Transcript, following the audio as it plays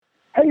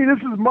Hey, this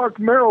is Mark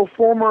Merrill,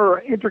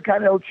 former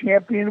Intercontinental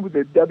Champion with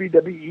the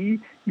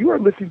WWE. You are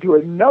listening to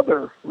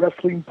another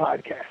wrestling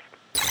podcast.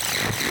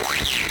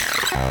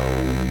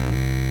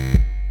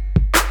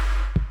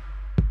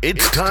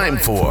 It's time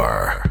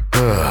for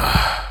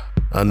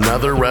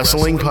another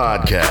wrestling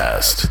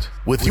podcast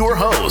with your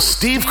hosts,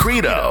 Steve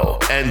Credo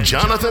and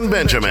Jonathan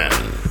Benjamin.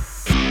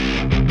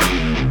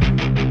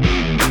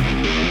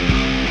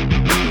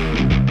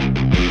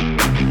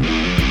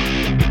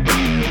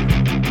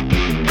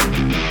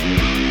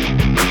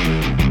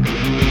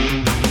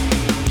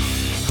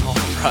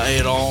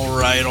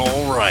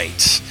 All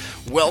right.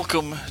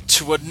 Welcome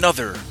to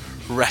another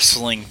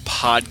wrestling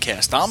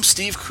podcast. I'm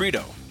Steve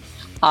Credo.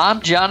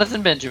 I'm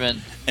Jonathan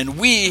Benjamin. And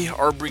we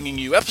are bringing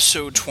you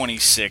episode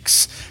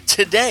 26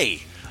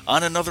 today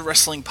on another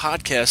wrestling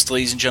podcast,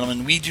 ladies and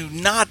gentlemen. We do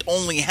not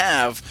only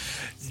have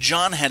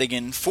John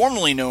Hedigan,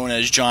 formerly known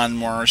as John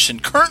Morrison,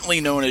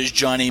 currently known as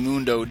Johnny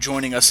Mundo,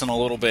 joining us in a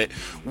little bit.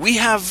 We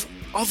have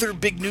other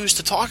big news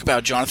to talk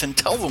about, Jonathan.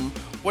 Tell them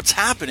what's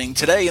happening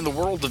today in the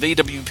world of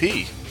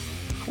AWP.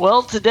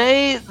 Well,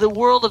 today the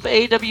world of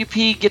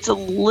AWP gets a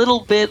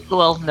little bit,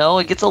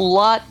 it gets a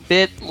lot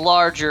bit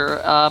larger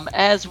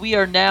as we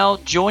are now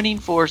joining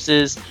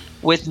forces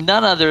with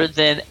none other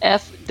than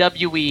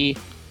FWE,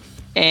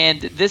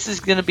 and this is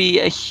going to be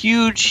a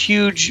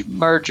huge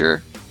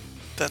merger.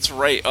 That's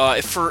right.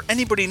 For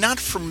anybody not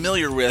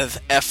familiar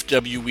with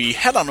FWE,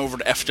 head on over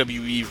to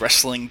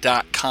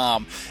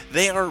FWEWrestling.com.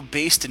 They are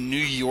based in New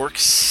York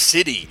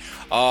City.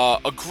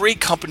 A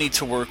great company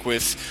to work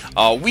with.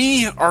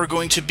 We are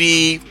going to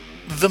be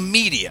the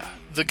media,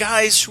 the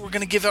guys who are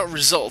going to give out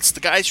results, the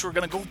guys who are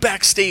going to go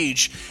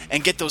backstage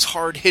and get those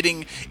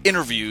hard-hitting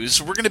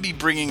interviews. We're going to be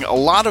bringing a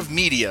lot of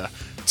media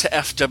to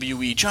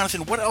FWE.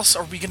 Jonathan, what else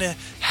are we going to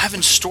have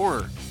in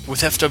store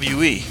with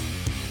FWE?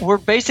 We're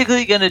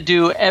basically going to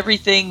do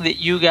everything that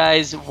you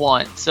guys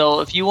want. So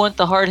if you want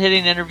the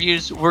hard-hitting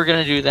interviews, we're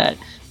going to do that.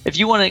 If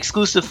you want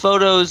exclusive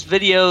photos,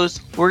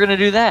 videos, we're going to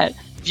do that.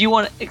 If you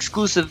want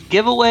exclusive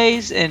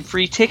giveaways and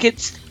free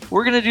tickets,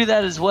 we're going to do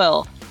that as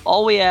well.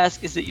 All we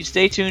ask is that you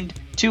stay tuned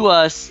to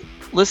us,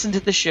 listen to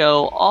the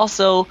show,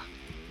 also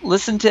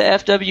listen to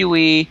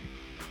FWE,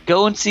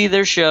 go and see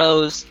their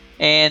shows,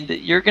 and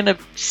you're going to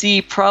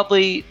see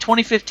probably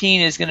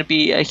 2015 is going to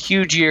be a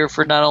huge year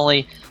for not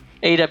only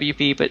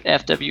AWP, but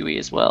FWE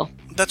as well.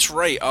 That's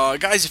right.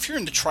 Guys, if you're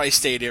in the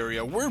tri-state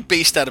area, we're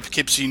based out of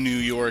Poughkeepsie, New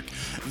York.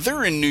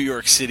 They're in New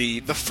York City.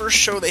 The first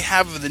show they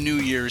have of the New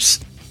Year's,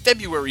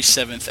 February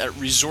 7th at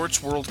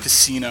Resorts World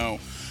Casino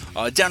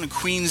down in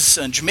Queens,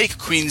 Jamaica,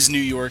 Queens, New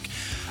York.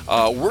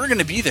 We're going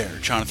to be there,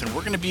 Jonathan.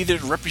 We're going to be there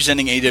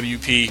representing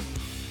AWP.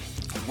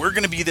 We're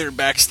going to be there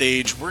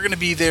backstage. We're going to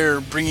be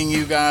there bringing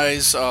you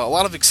guys a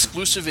lot of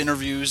exclusive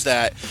interviews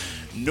that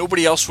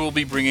nobody else will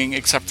be bringing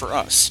except for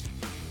us.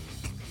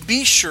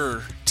 Be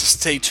sure to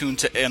stay tuned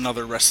to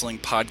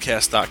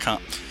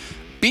anotherwrestlingpodcast.com.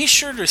 Be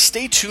sure to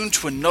stay tuned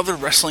to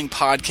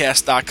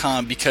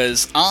anotherwrestlingpodcast.com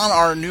because on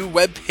our new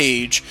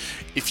webpage,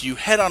 if you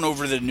head on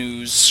over to the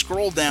news,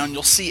 scroll down,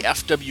 you'll see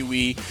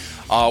FWE.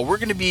 We're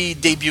going to be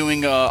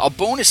debuting a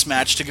bonus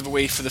match to give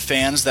away for the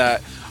fans, a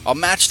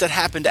match that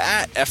happened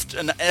at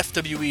an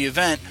FWE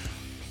event.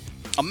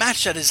 A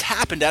match that has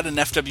happened at an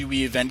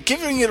FWE event,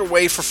 giving it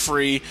away for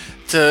free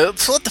to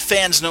let the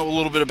fans know a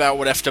little bit about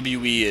what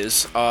FWE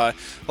is. A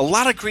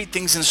lot of great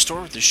things in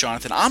store with this,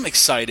 Jonathan. I'm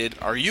excited.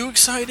 Are you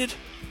excited?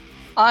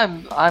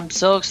 I'm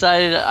so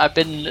excited. I've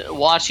been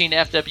watching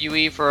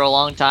FWE for a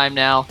long time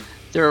now.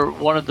 They're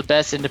one of the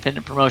best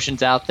independent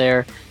promotions out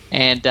there,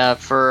 and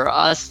for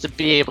us to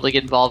be able to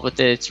get involved with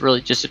it, it's really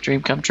just a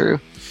dream come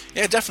true.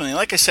 Yeah, definitely.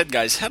 Like I said,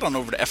 guys, head on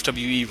over to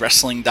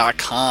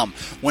FWEWrestling.com.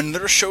 When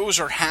their shows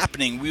are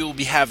happening, we will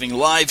be having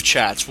live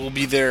chats. We'll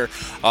be there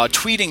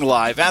tweeting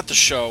live at the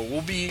show.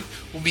 We'll be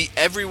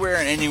everywhere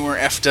and anywhere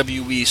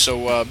FWE,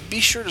 so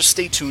be sure to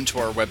stay tuned to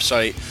our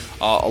website.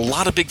 A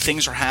lot of big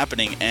things are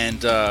happening,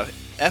 and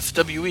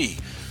FWE,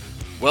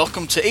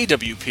 welcome to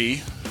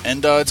AWP,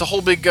 and it's a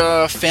whole big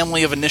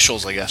family of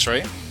initials, I guess,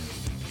 right?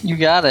 You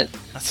got it.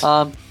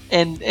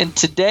 And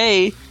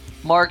today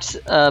marks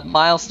a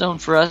milestone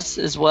for us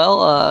as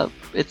well.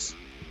 It's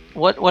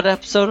what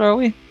episode are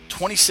we?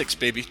 26,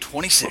 baby,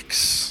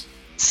 26.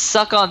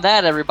 Suck on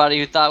that, everybody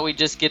who thought we'd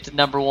just get to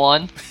number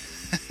 1.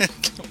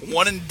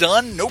 One and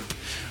done? Nope.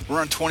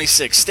 We're on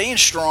 26. Staying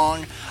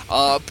strong.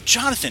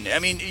 Jonathan, I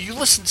mean, you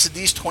listen to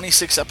these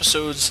 26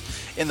 episodes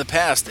in the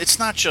past. It's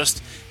not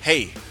just,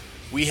 hey,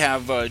 we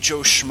have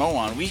Joe Schmo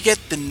on. We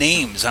get the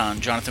names on,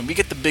 Jonathan. We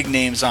get the big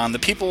names on. The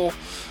people...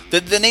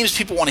 The names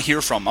people want to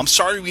hear from. I'm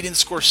sorry we didn't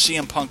score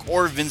CM Punk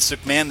or Vince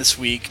McMahon this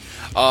week.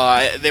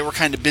 They were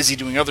kind of busy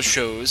doing other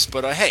shows.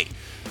 But hey,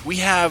 we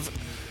have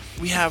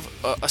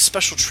a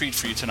special treat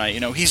for you tonight.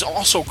 You know, he's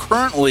also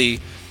currently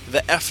the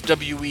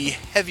FWE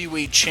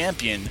Heavyweight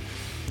Champion,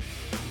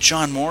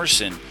 John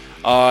Morrison.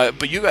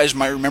 But you guys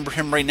might remember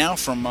him right now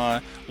from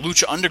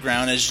Lucha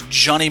Underground as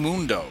Johnny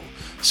Mundo.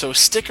 So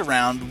stick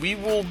around. We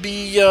will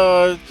be...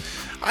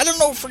 I don't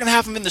know if we're going to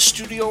have him in the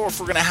studio or if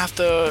we're going to have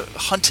to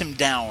hunt him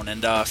down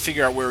and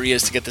figure out where he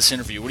is to get this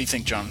interview. What do you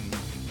think, John?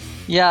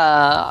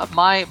 Yeah,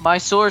 my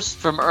source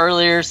from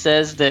earlier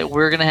says that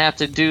we're gonna have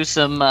to do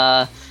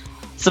some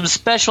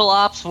special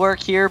ops work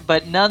here,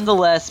 but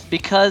nonetheless,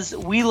 because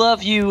we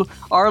love you,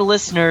 our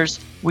listeners,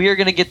 we are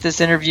gonna get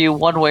this interview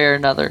one way or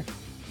another.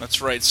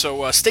 That's right.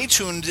 So stay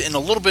tuned. In a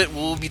little bit,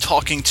 we'll be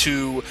talking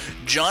to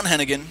John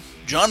Hennigan,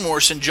 John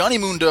Morrison, Johnny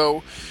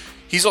Mundo.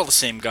 He's all the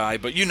same guy,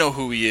 but you know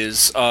who he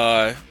is.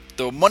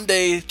 The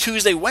Monday,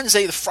 Tuesday,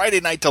 Wednesday, the Friday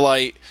Night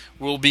Delight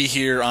will be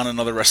here on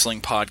another wrestling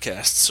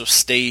podcast, so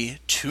stay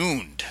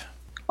tuned.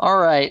 All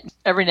right.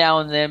 Every now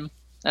and then,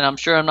 and I'm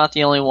sure I'm not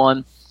the only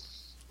one,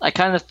 I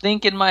kind of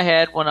think in my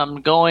head when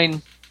I'm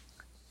driving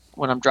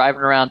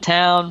around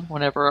town,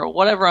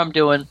 whatever I'm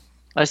doing,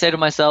 I say to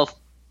myself,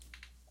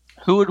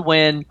 who would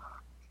win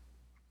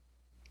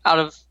out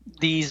of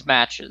these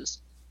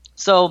matches?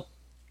 So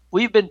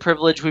we've been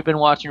privileged, we've been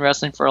watching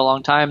wrestling for a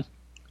long time,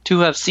 to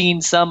have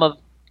seen some of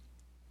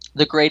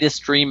the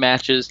greatest dream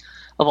matches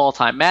of all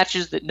time,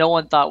 matches that no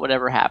one thought would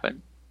ever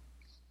happen.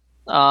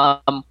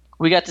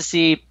 We got to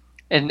see,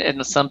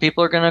 and some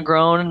people are going to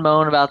groan and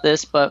moan about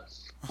this, but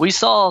we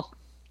saw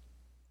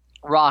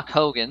Rock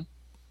Hogan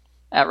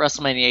at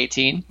WrestleMania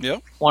 18.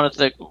 Yep. One of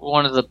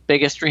the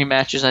biggest dream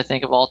matches, I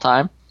think, of all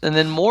time. And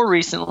then more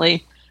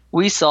recently,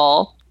 we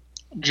saw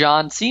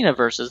John Cena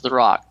versus The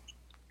Rock.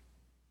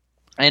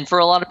 And for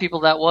a lot of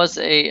people, that was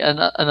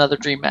another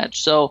dream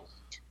match. So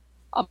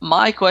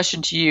my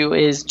question to you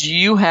is, do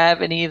you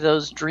have any of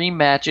those dream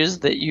matches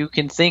that you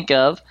can think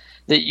of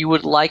that you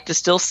would like to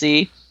still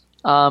see?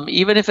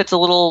 Even if it's a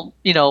little,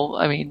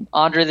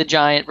 Andre the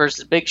Giant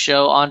versus Big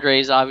Show.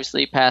 Andre's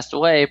obviously passed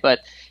away,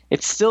 but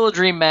it's still a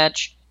dream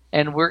match,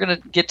 and we're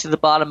going to get to the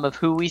bottom of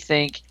who we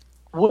think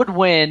would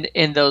win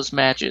in those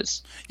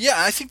matches. Yeah,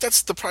 I think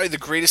that's probably the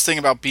greatest thing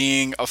about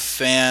being a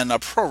fan, a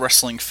pro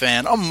wrestling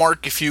fan, a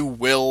mark, if you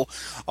will.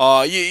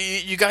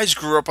 You guys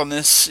grew up on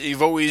this.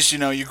 You've always,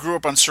 you grew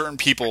up on certain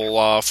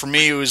people. For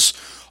me, it was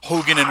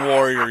Hogan and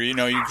Warrior.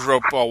 You grew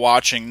up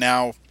watching.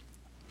 Now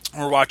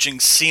we're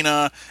watching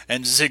Cena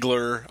and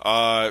Ziggler,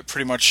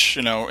 pretty much,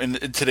 in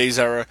today's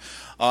era.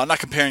 Not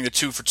comparing the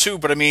two for two,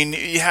 but I mean,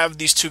 you have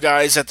these two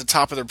guys at the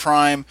top of their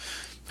prime.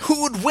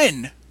 Who would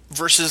win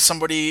versus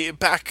somebody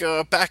back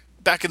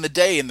in the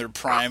day in their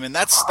prime? And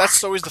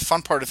that's always the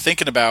fun part of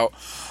thinking about.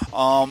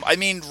 I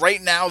mean,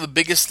 right now the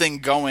biggest thing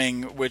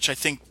going, which I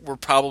think we're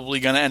probably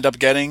going to end up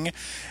getting,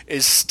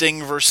 is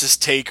Sting versus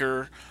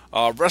Taker,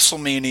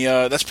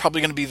 WrestleMania. That's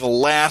probably going to be the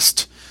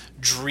last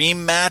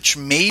dream match,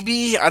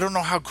 maybe. I don't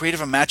know how great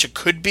of a match it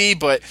could be,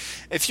 but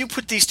if you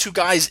put these two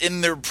guys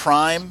in their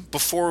prime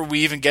before we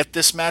even get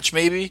this match,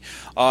 maybe,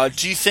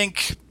 do you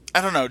think... I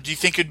don't know. Do you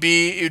think it'd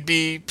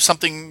be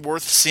something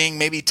worth seeing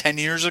maybe 10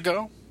 years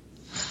ago?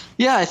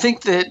 Yeah, I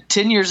think that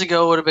 10 years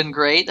ago would have been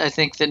great. I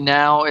think that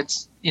now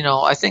it's,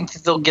 I think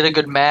that they'll get a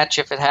good match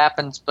if it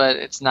happens, but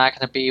it's not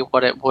going to be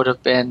what it would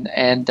have been.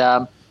 And,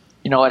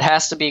 it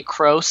has to be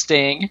Crow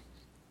Sting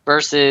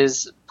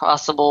versus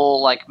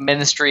possible,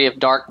 Ministry of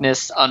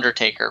Darkness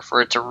Undertaker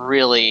for it to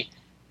really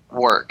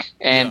work.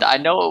 And I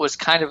know it was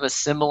kind of a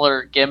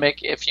similar gimmick,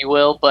 if you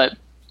will, but,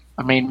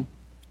 I mean...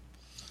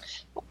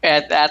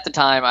 At the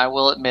time, I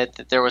will admit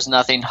that there was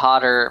nothing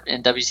hotter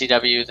in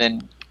WCW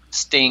than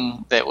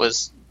Sting that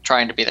was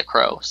trying to be the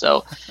Crow.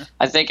 So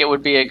I think it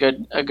would be a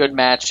good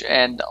match,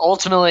 and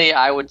ultimately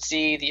I would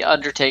see the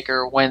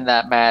Undertaker win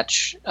that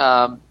match,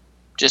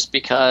 just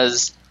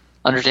because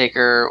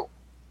Undertaker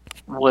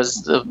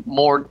was the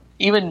more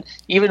even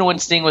when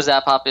Sting was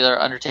that popular,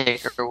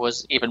 Undertaker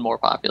was even more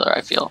popular,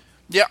 I feel.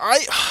 Yeah,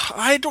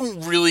 I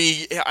don't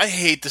really... I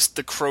hate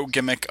the Crow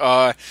gimmick.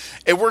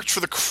 It worked for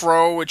the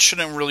Crow. It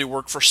shouldn't really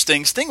work for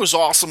Sting. Sting was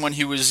awesome when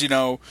he was,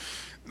 the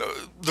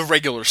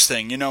regular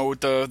Sting, with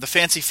the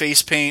fancy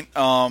face paint,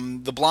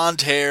 the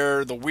blonde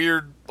hair, the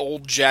weird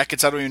old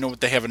jackets. I don't even know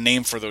what they have a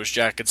name for those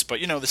jackets, but,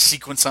 the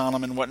sequence on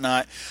them and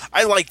whatnot.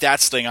 I like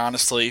that Sting,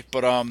 honestly.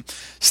 But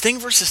Sting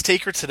versus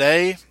Taker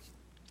today,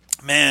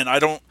 man, I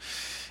don't...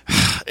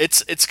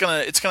 It's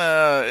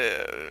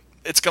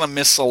gonna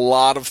miss a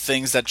lot of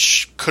things that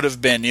could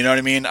have been, you know what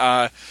I mean?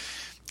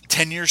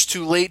 10 years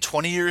too late,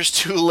 20 years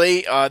too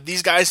late.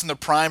 These guys in their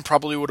prime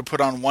probably would have put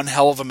on one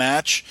hell of a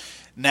match.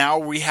 Now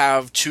we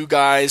have two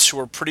guys who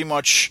are pretty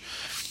much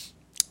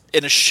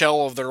in a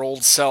shell of their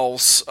old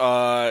selves.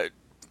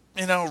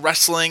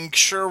 Wrestling,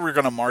 sure, we're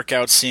going to mark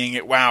out seeing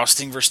it. Wow,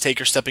 Sting versus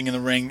Taker stepping in the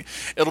ring.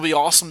 It'll be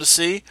awesome to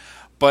see.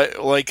 But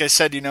like I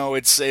said,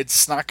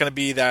 it's not going to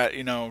be that,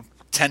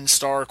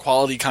 10-star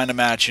quality kind of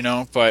match,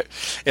 But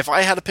if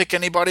I had to pick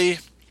anybody,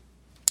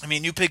 I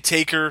mean, you pick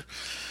Taker.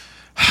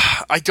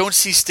 I don't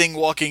see Sting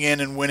walking in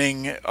and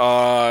winning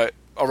a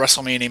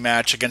WrestleMania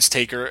match against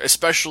Taker,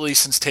 especially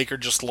since Taker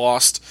just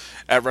lost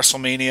at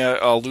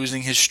WrestleMania,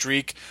 losing his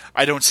streak.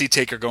 I don't see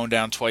Taker going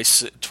down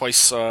twice at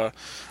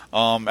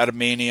a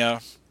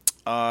Mania.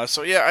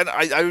 So yeah,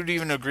 I would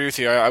even agree with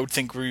you. I would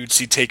think we would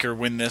see Taker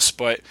win this,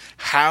 but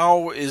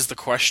how is the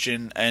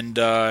question, and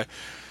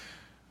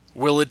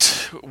will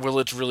it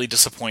really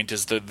disappoint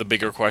is the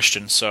bigger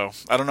question. So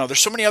I don't know. There's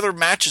so many other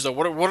matches though.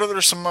 What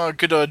are some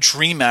good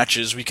dream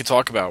matches we could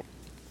talk about?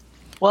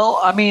 Well,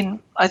 I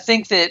mean, I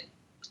think that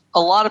a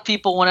lot of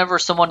people, whenever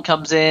someone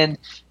comes in,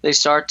 they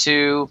start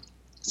to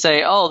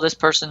say, oh, this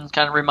person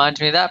kind of reminds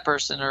me of that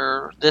person,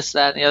 or this,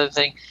 that, and the other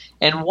thing.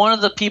 And one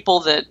of the people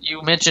that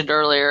you mentioned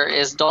earlier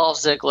is Dolph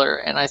Ziggler,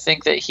 and I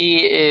think that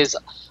he is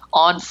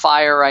on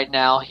fire right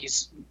now.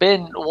 He's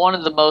been one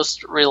of the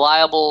most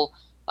reliable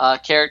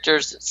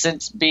characters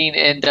since being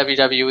in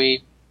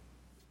WWE,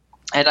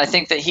 and I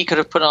think that he could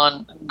have put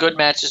on good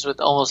matches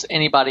with almost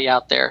anybody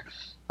out there.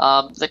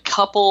 The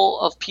couple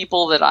of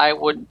people that I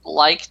would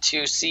like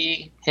to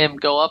see him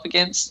go up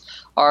against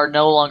are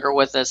no longer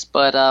with us,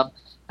 but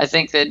I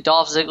think that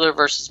Dolph Ziggler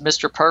versus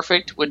Mr.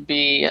 Perfect would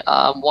be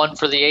one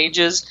for the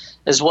ages,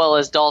 as well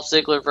as Dolph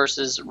Ziggler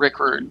versus Rick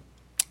Rude.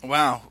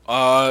 Wow.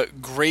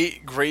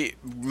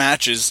 Great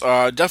matches.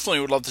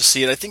 Definitely would love to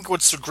see it. I think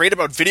what's so great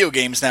about video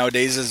games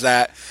nowadays is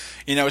that,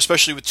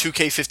 especially with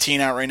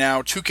 2K15 out right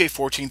now,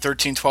 2K14,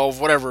 13, 12,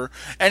 whatever,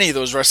 any of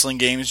those wrestling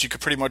games, you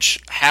could pretty much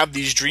have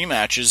these dream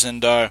matches,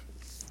 and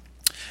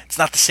it's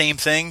not the same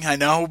thing, I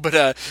know,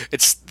 but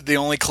it's the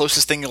only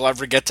closest thing you'll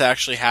ever get to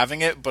actually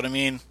having it. But I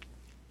mean,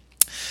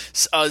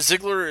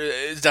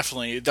 Ziggler is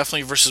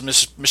definitely versus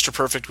Mr.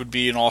 Perfect would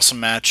be an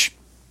awesome match.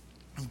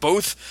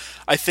 Both,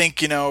 I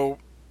think, in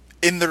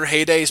their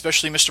heyday,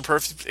 especially Mr.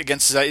 Perfect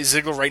against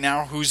Ziggler right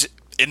now, who's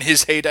in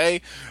his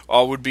heyday,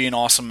 would be an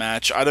awesome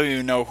match. I don't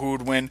even know who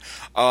would win.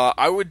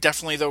 I would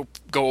definitely, though,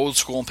 go old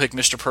school and pick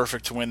Mr.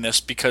 Perfect to win this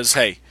because,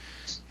 hey,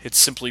 it's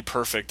simply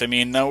perfect. I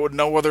mean, no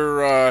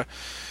other...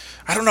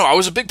 I don't know. I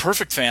was a big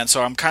Perfect fan,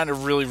 so I'm kind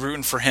of really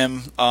rooting for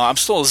him. I'm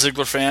still a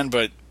Ziggler fan,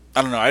 but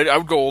I don't know. I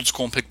would go old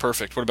school and pick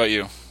Perfect. What about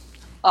you?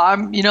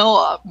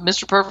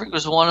 Mr. Perfect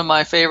was one of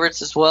my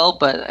favorites as well,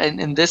 but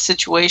in this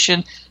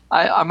situation,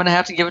 I'm going to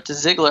have to give it to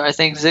Ziggler. I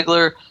think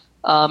Ziggler,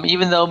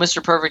 even though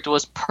Mr. Perfect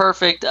was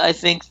perfect, I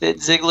think that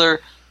Ziggler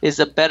is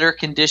a better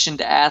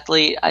conditioned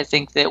athlete. I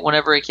think that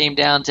whenever it came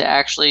down to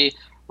actually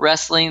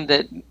wrestling,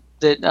 that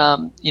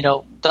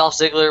Dolph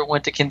Ziggler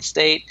went to Kent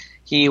State.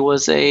 He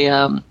was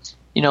a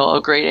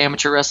great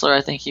amateur wrestler.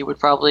 I think he would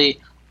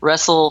probably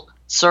wrestle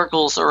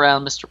circles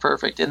around Mr.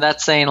 Perfect, and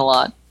that's saying a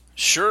lot.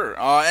 Sure.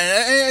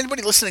 And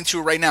anybody listening to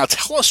it right now,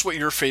 tell us what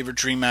your favorite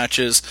dream match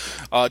is.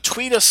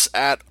 Tweet us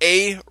at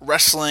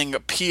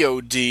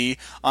AWrestlingPod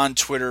on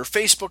Twitter.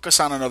 Facebook us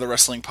on Another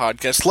Wrestling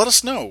Podcast. Let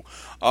us know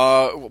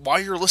while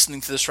you're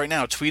listening to this right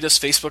now. Tweet us,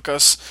 Facebook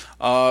us.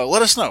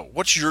 Let us know.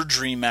 What's your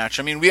dream match?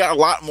 I mean, we got a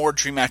lot more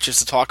dream matches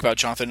to talk about,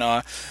 Jonathan.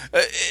 The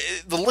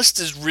list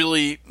is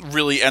really,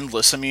 really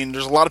endless. I mean,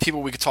 there's a lot of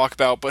people we could talk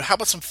about, but how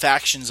about some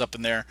factions up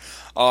in there?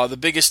 The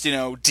biggest,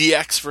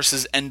 DX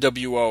versus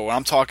NWO.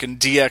 I'm talking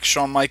DX,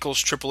 Shawn Michaels,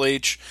 Triple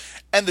H,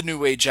 and the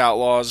New Age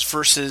Outlaws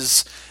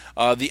versus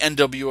the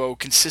NWO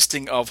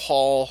consisting of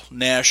Hall,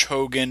 Nash,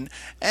 Hogan,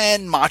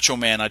 and Macho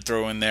Man I'd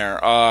throw in there.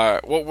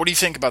 What do you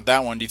think about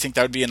that one? Do you think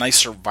that would be a nice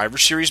Survivor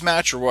Series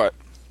match or what?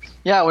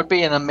 Yeah, it would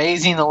be an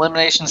amazing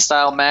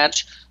elimination-style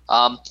match.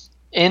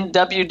 In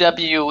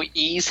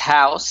WWE's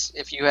house,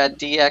 if you had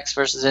DX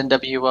versus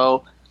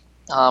NWO,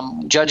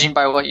 judging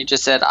by what you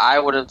just said, I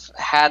would have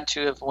had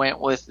to have went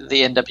with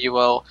the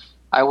NWO.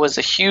 I was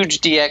a huge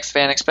DX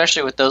fan,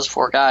 especially with those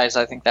four guys.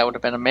 I think that would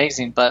have been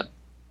amazing, but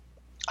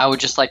I would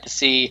just like to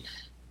see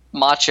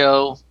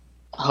Macho,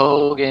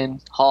 Hogan,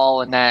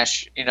 Hall, and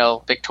Nash,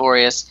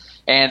 victorious.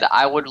 And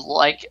I would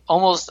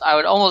almost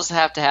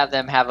have to have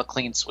them have a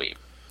clean sweep.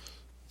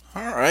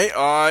 All right.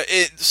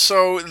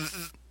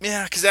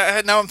 Yeah, because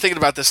now I'm thinking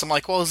about this. I'm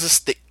like, well, is this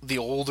the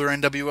older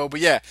NWO? But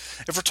yeah,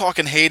 if we're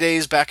talking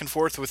heydays back and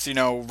forth with,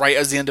 right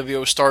as the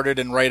NWO started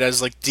and right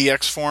as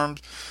DX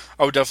formed,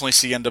 I would definitely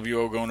see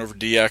NWO going over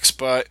DX.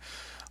 But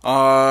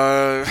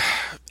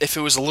if it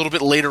was a little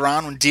bit later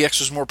on when DX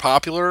was more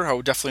popular, I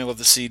would definitely love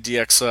to see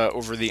DX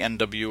over the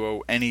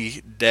NWO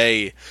any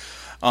day.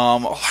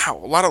 Wow,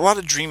 a lot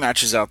of dream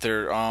matches out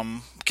there.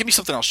 Give me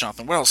something else,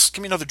 Jonathan. What else?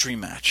 Give me another dream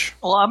match.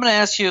 Well, I'm going to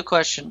ask you a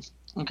question,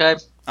 okay?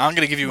 I'm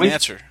going to give you an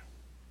answer.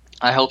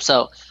 I hope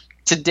so.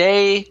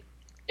 Today,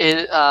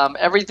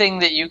 everything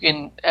that you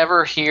can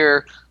ever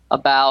hear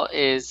about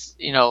is,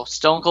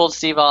 Stone Cold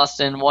Steve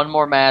Austin, one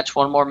more match.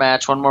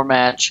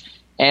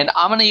 And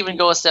I'm going to even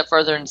go a step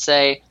further and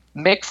say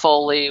Mick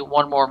Foley,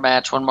 one more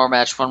match.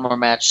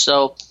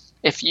 So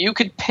if you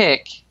could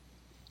pick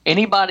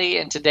anybody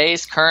in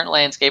today's current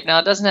landscape, now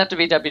it doesn't have to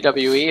be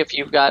WWE. If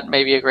you've got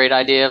maybe a great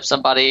idea of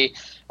somebody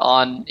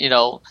on,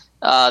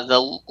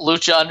 the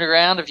Lucha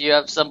Underground, if you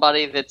have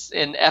somebody that's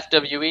in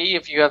FWE,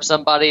 if you have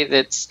somebody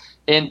that's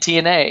in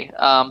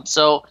TNA.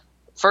 So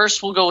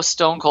first we'll go with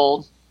Stone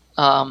Cold,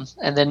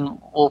 and then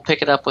we'll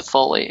pick it up with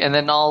Foley, and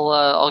then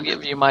I'll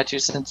give you my 2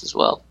 cents as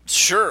well.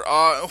 Sure.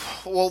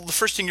 Well, the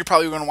first thing you're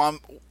probably going to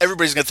want,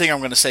 everybody's going to think I'm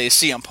going to say is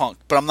CM Punk,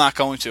 but I'm not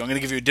going to. I'm going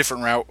to give you a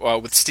different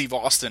route with Steve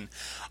Austin.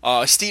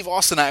 Steve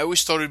Austin, I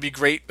always thought it would be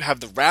great to have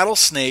the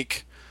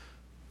Rattlesnake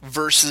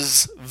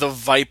versus the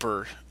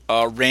Viper,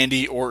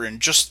 Randy Orton,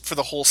 just for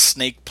the whole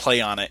snake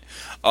play on it.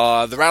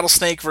 The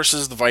Rattlesnake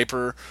versus the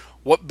Viper,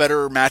 what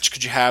better match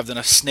could you have than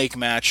a snake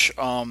match?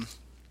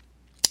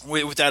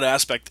 with that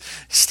aspect.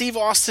 Steve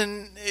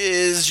Austin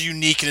is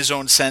unique in his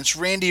own sense.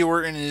 Randy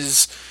Orton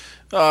is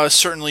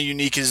certainly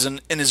unique in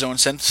his own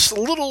sense.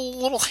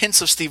 Little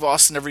hints of Steve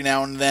Austin every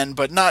now and then,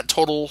 but not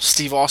total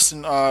Steve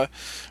Austin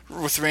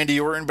with Randy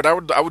Orton. But I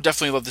would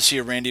definitely love to see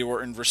a Randy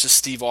Orton versus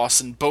Steve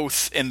Austin,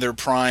 both in their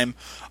prime,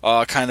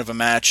 kind of a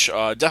match.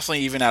 Definitely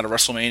even at a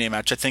WrestleMania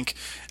match. I think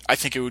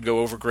it would go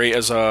over great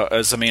as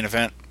a main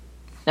event.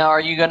 Now,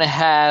 are you going to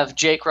have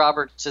Jake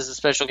Roberts as a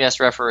special guest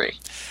referee?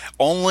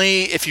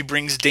 Only if he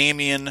brings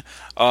Damien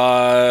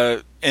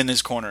in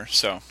his corner.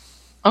 So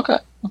okay.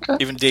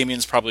 Even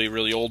Damien's probably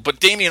really old, but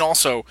Damien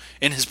also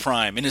in his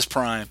prime.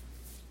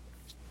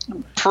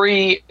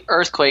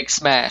 Pre-earthquake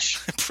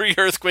smash.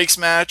 Pre-earthquake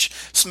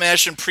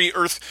smash,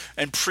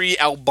 and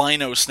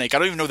pre-albino snake. I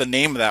don't even know the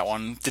name of that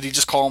one. Did he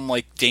just call him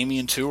like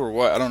Damien too, or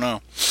what? I don't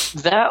know.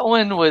 That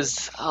one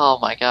was, oh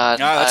my god.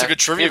 That's a good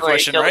trivia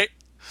question, right?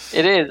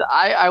 It is.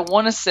 I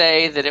want to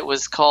say that it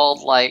was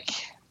called like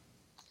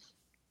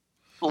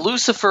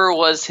Lucifer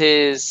was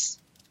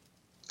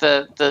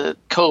the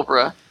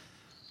Cobra.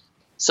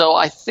 So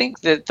I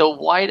think that the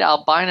white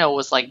albino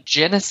was like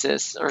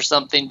Genesis or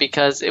something,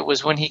 because it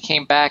was when he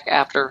came back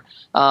after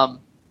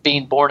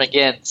being born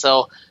again.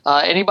 So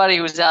anybody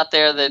who's out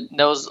there that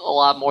knows a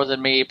lot more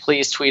than me,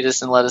 please tweet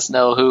us and let us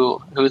know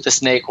who the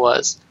snake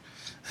was.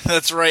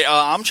 That's right.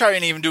 I'm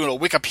trying even doing a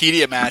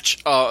Wikipedia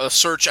a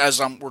search as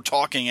we're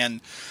talking,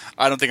 and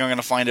I don't think I'm going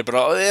to find it. But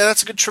yeah,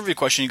 that's a good trivia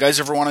question. You guys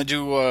ever want to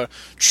do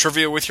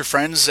trivia with your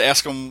friends?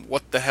 Ask them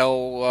what the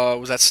hell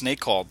was that snake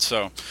called.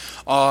 So,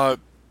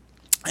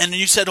 and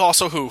you said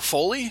also who?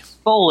 Foley?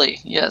 Foley,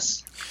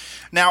 yes.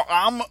 Now,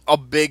 I'm a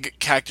big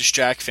Cactus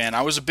Jack fan.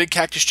 I was a big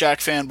Cactus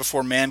Jack fan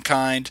before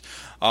Mankind,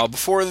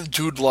 before the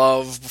Dude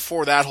Love,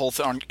 before that whole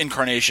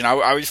incarnation.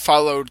 I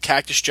followed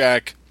Cactus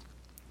Jack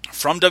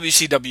from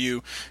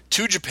WCW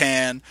to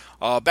Japan,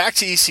 back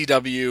to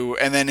ECW,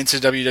 and then into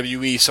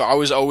WWE. So I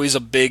was always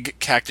a big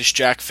Cactus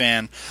Jack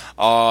fan,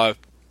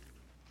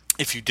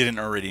 if you didn't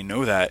already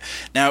know that.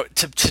 Now,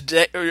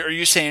 today, are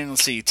you saying,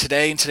 let's see,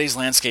 today, in today's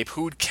landscape,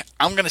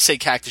 I'm going to say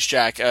Cactus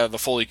Jack, the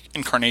Foley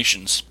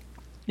incarnations.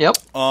 Yep.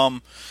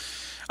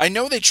 I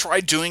know they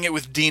tried doing it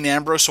with Dean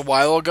Ambrose a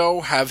while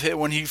ago,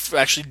 when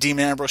Dean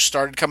Ambrose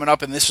started coming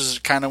up, and this was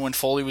kind of when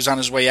Foley was on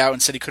his way out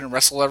and said he couldn't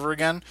wrestle ever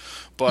again.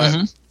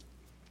 But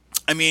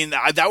I mean,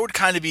 that would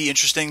kind of be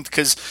interesting,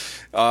 because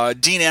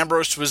Dean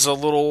Ambrose was a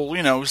little,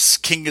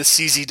 king of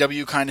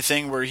CZW kind of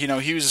thing, where,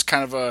 he was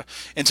kind of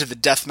into the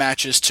death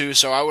matches too.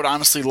 So I would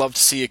honestly love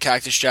to see a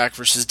Cactus Jack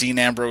versus Dean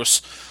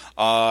Ambrose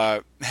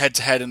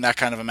head-to-head in that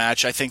kind of a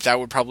match. I think that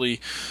would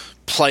probably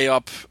play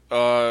up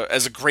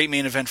as a great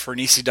main event for an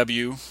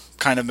ECW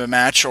kind of a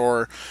match,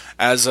 or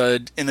as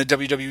in the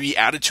WWE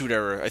Attitude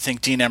Era. I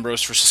think Dean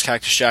Ambrose versus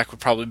Cactus Jack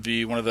would probably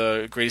be one of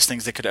the greatest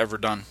things they could have ever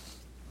done.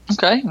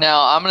 Okay,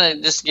 now I'm going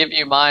to just give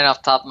you mine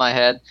off the top of my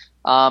head.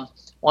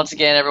 Once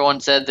again, everyone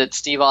said that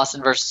Steve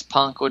Austin versus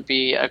Punk would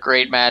be a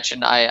great match,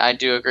 and I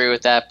do agree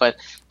with that, but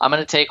I'm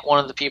going to take one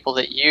of the people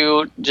that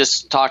you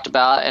just talked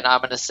about, and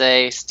I'm going to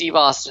say Steve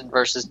Austin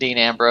versus Dean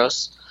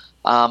Ambrose.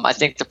 I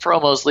think the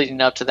promos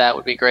leading up to that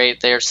would be great.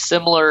 They're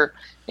similar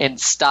in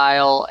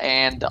style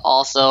and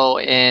also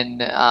in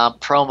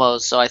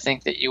promos, so I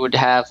think that you would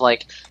have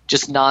like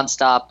just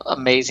nonstop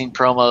amazing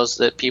promos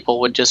that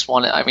people would just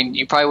want to. I mean,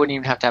 you probably wouldn't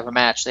even have to have a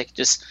match. They could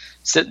just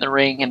sit in the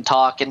ring and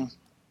talk, and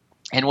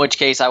in which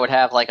case I would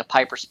have like a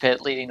Piper's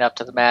Pit leading up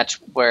to the match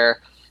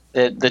where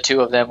the two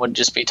of them would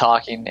just be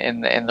talking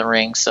in the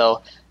ring.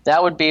 So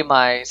that would be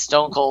my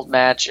Stone Cold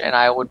match, and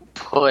I would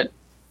put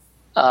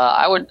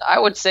I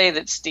would say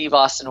that Steve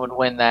Austin would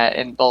win that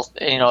in both.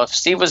 If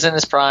Steve was in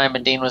his prime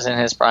and Dean was in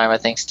his prime, I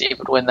think Steve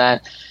would win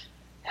that.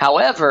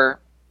 However,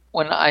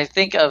 when I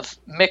think of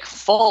Mick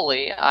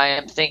Foley, I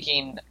am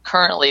thinking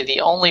currently the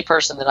only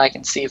person that I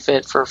can see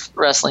fit for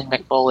wrestling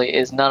Mick Foley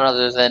is none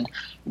other than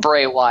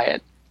Bray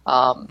Wyatt.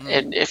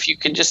 And if you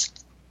can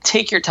just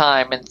take your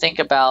time and think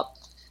about,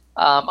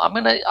 I'm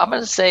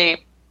gonna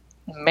say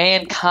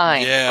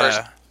Mankind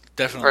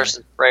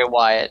versus Bray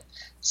Wyatt.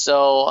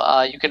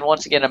 So you can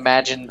once again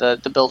imagine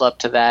the build up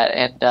to that,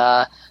 and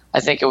I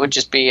think it would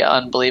just be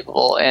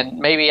unbelievable. And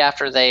maybe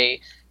after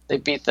they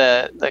beat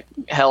the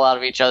hell out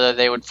of each other,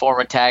 they would form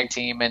a tag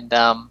team and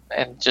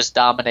just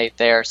dominate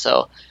there.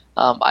 So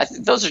I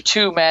think those are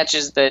two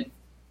matches that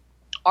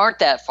aren't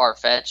that far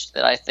fetched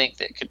that I think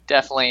that could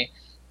definitely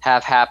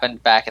have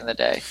happened back in the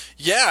day.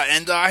 Yeah,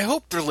 and I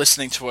hope they're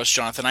listening to us,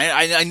 Jonathan.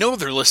 I know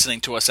they're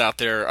listening to us out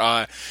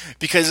there,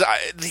 because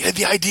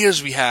the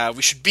ideas we have,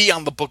 we should be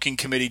on the booking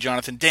committee,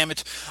 Jonathan. Damn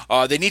it.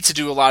 They need to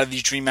do a lot of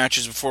these dream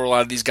matches before a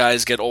lot of these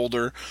guys get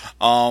older.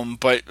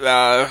 But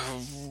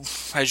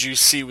as you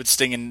see with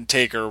Sting and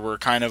Taker, we're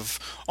kind of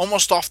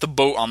almost off the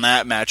boat on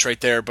that match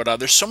right there. But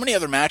there's so many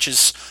other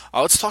matches.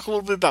 Let's talk a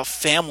little bit about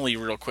family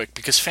real quick,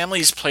 because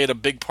family's played a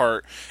big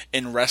part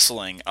in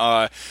wrestling.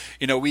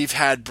 We've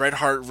had Bret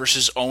Hart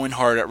versus Owen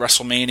Hart at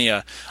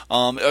WrestleMania.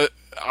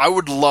 I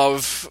would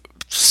love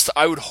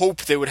I would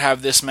hope they would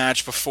have this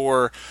match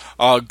before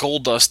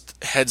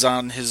Goldust heads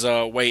on his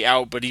way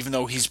out, but even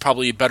though he's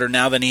probably better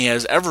now than he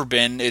has ever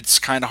been, it's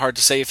kind of hard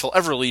to say if he'll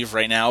ever leave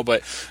right now.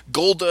 But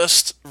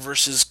Goldust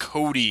versus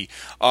Cody,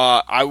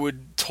 I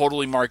would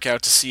totally mark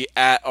out to see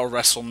at a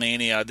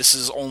WrestleMania. This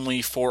is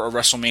only for a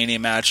WrestleMania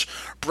match.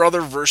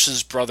 Brother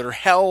versus brother.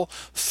 Hell,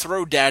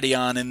 throw Daddy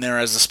on in there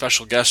as a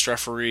special guest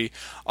referee.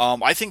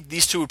 I think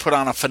these two would put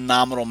on a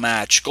phenomenal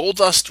match.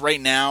 Goldust right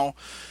now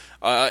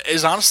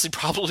is honestly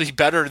probably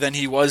better than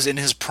he was in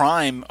his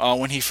prime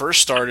when he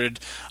first started.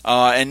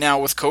 And now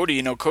with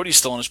Cody, Cody's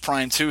still in his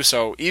prime too.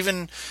 So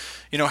even,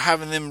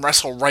 having them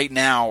wrestle right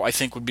now, I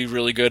think would be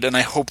really good. And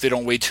I hope they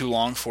don't wait too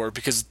long for it,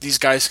 because these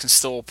guys can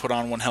still put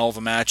on one hell of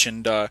a match.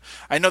 And I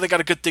know they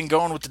got a good thing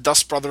going with the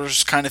Dust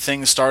Brothers kind of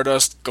thing,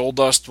 Stardust,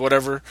 Goldust,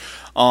 whatever.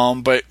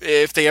 But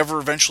if they ever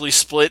eventually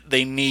split,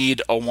 they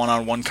need a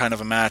one-on-one kind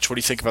of a match. What do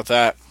you think about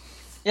that?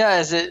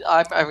 Yeah, is it?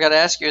 I've got to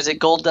ask you: is it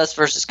Goldust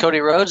versus Cody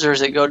Rhodes, or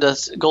is it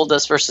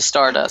Goldust versus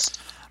Stardust?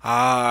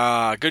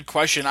 Good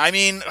question. I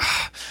mean,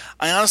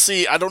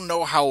 I don't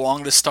know how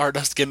long the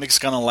Stardust gimmick's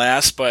gonna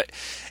last, but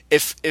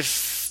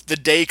if the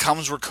day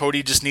comes where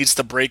Cody just needs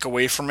to break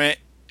away from it,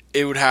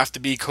 it would have to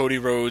be Cody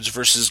Rhodes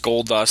versus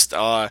Goldust.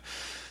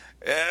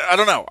 I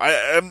don't know.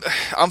 I'm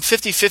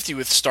 50-50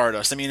 with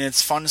Stardust. I mean,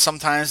 it's fun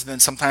sometimes, and then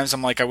sometimes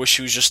I'm like, I wish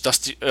he was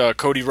just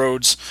Cody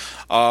Rhodes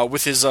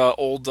with his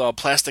old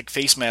plastic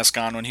face mask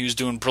on when he was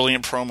doing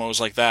brilliant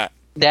promos like that.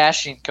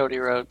 Dashing Cody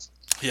Rhodes.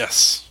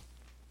 Yes.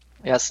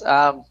 Yes.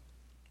 No,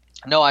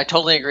 I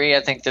totally agree.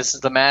 I think this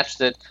is the match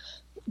that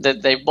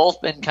they've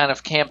both been kind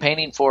of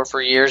campaigning for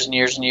years and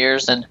years and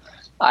years, and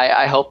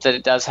I hope that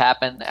it does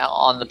happen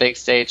on the big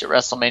stage at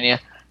WrestleMania.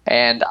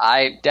 And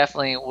I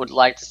definitely would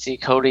like to see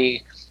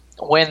Cody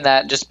win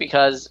that, just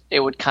because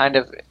it would kind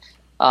of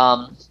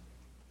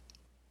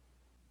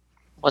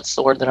what's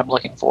the word that I'm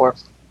looking for?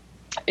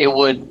 It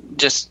would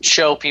just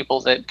show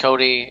people that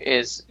Cody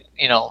is,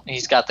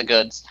 he's got the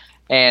goods.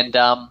 And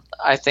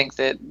I think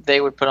that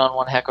they would put on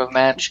one heck of a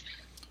match.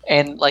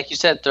 And like you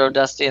said, throw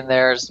Dusty in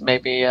there as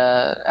maybe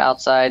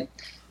outside,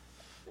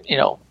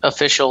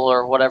 official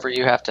or whatever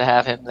you have to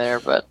have him there.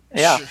 But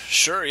yeah,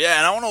 sure, yeah.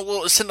 And I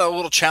want to send a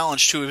little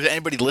challenge to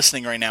anybody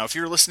listening right now. If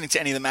you're listening to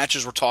any of the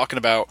matches we're talking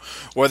about,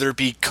 whether it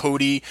be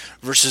Cody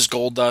versus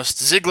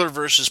Goldust, Ziggler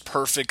versus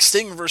Perfect,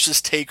 Sting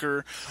versus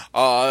Taker,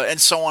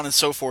 and so on and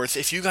so forth,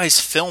 if you guys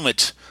film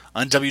it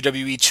on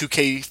WWE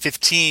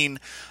 2K15,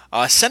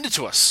 send it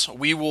to us.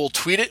 We will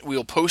tweet it. We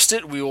will post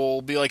it. We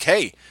will be like,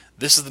 hey,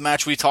 this is the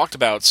match we talked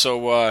about.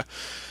 So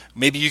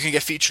maybe you can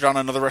get featured on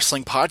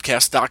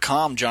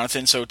anotherwrestlingpodcast.com,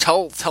 Jonathan. So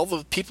tell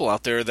the people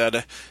out there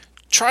that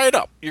try it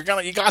up. You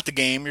got the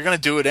game. You're gonna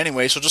do it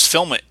anyway. So just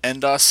film it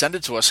and send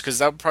it to us, because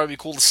that would probably be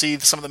cool to see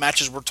some of the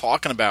matches we're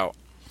talking about.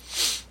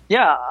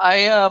 Yeah,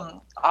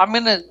 I'm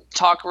gonna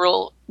talk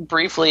real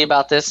briefly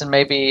about this, and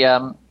maybe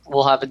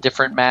we'll have a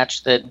different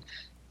match than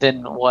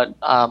what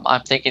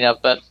I'm thinking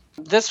of. But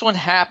this one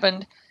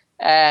happened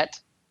at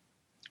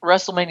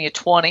WrestleMania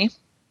 20.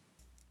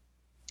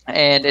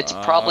 And it's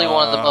probably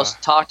one of the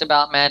most talked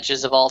about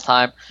matches of all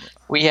time.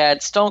 We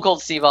had Stone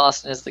Cold Steve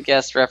Austin as the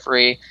guest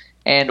referee,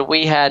 and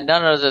we had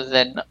none other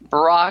than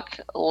Brock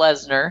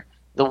Lesnar,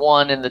 the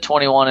one in the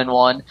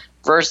 21-1,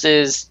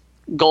 versus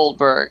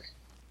Goldberg.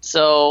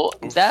 So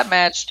that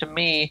match, to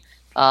me,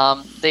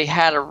 they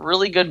had a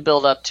really good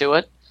build-up to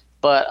it,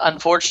 but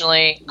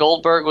unfortunately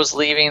Goldberg was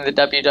leaving the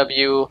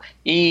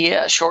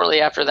WWE shortly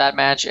after that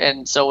match,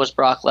 and so was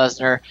Brock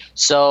Lesnar.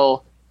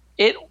 So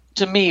it,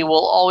 to me,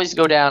 will always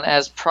go down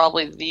as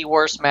probably the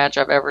worst match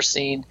I've ever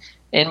seen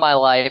in my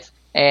life,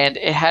 and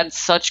it had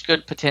such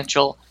good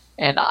potential.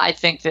 And I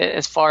think that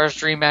as far as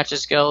dream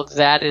matches go,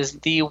 that is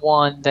the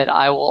one that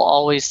I will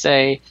always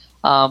say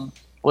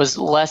was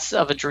less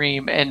of a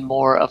dream and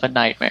more of a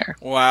nightmare.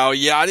 Wow,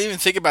 yeah, I didn't even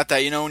think about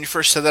that. When you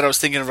first said that, I was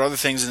thinking of other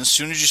things, and as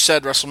soon as you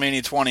said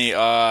WrestleMania 20,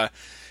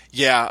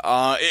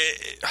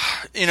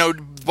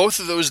 both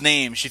of those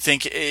names, you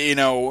think,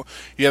 you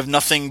have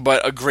nothing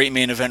but a great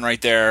main event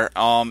right there,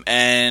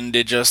 and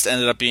it just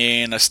ended up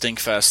being a stink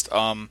fest.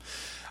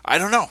 I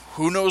don't know.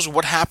 Who knows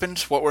what happened,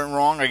 what went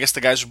wrong? I guess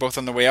the guys were both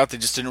on their way out. They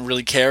just didn't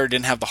really care,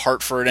 didn't have the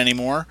heart for it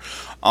anymore.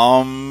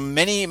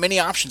 Many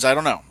options. I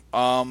don't know.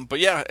 But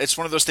yeah, it's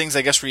one of those things,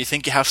 I guess, where you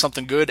think you have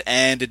something good,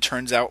 and it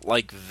turns out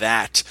like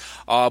that.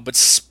 But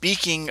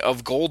speaking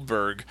of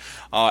Goldberg,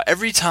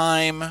 every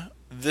time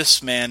the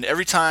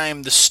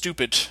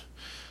stupid,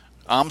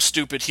 I'm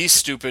stupid, he's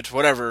stupid,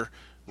 whatever,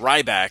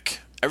 Ryback,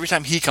 every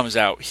time he comes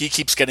out, he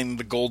keeps getting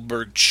the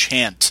Goldberg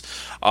chant.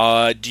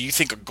 Do you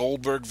think a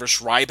Goldberg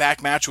versus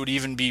Ryback match would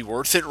even be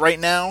worth it right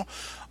now?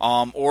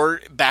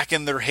 Or back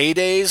in their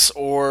heydays,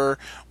 or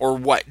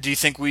what? Do you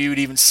think we would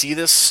even see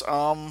this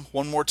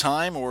one more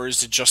time, or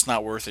is it just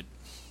not worth it?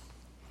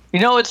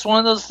 It's one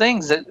of those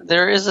things that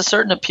there is a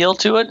certain appeal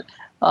to it.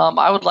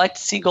 I would like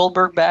to see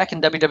Goldberg back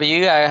in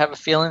WWE. I have a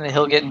feeling that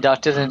he'll get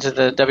inducted into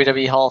the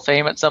WWE Hall of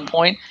Fame at some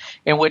point,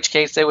 in which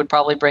case they would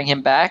probably bring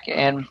him back,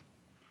 and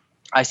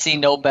I see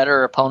no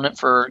better opponent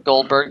for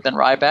Goldberg than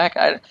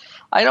Ryback.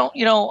 I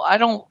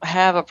don't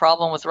have a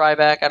problem with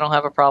Ryback. I don't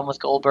have a problem with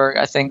Goldberg.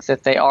 I think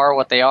that they are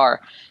what they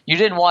are. You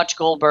didn't watch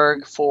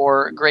Goldberg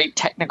for great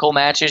technical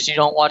matches. You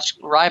don't watch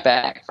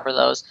Ryback for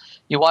those.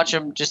 You watch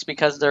them just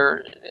because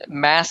they're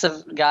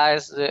massive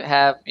guys that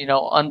have,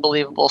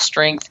 unbelievable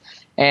strength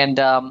and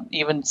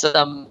even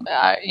some,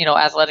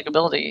 athletic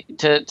ability.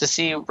 To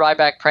see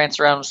Ryback prance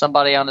around with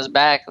somebody on his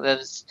back that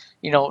is,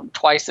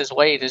 twice his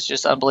weight is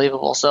just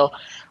unbelievable. So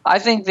I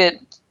think that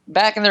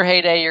back in their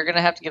heyday, you're going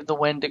to have to give the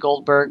win to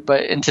Goldberg,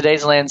 but in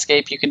today's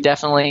landscape, you can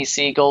definitely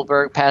see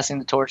Goldberg passing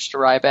the torch to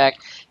Ryback.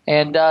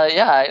 And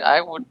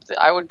I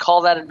would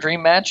call that a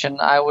dream match,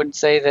 and I would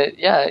say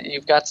that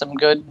you've got something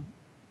good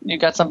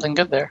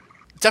there.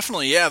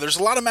 Definitely, yeah. There's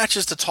a lot of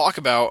matches to talk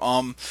about.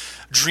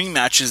 Dream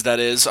matches, that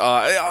is.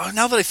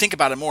 Now that I think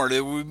about it more,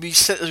 we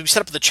set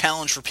up the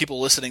challenge for people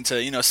listening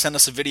to, send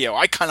us a video.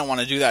 I kind of want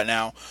to do that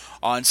now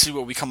and see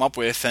what we come up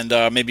with, and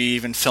maybe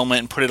even film it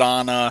and put it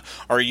on our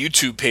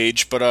YouTube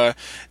page. But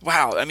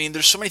wow, I mean,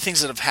 there's so many things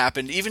that have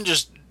happened. Even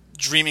just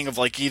dreaming of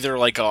either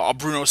a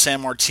Bruno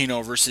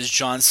Sammartino versus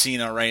John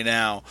Cena right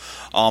now.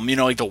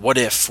 Like the what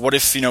if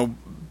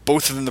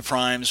both of them the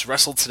primes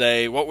wrestled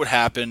today, what would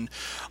happen?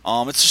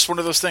 It's just one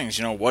of those things,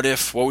 what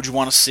if, what would you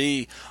want to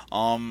see?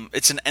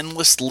 It's an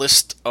endless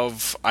list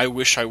of I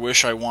wish, I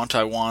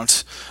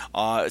want.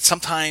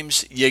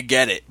 Sometimes you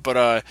get it, but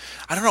I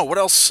don't know, what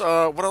else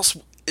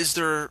is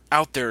there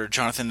out there,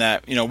 Jonathan,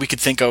 that we could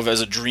think of as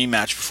a dream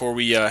match before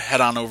we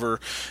head on over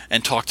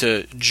and talk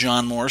to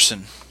John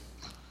Morrison?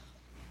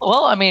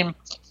 Well, I mean,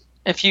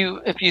 if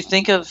you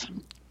think of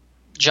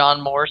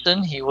John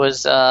Morrison, he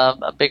was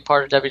a big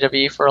part of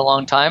WWE for a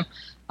long time.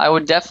 I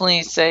would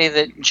definitely say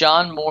that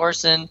John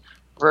Morrison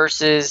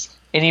versus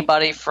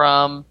anybody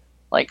from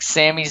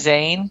Sami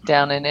Zayn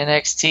down in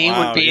NXT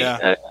would be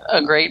a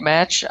great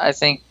match. I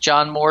think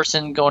John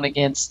Morrison going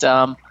against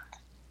Seth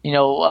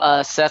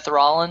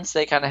Rollins,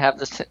 they kind of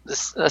have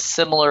a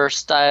similar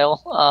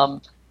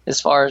style as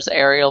far as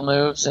aerial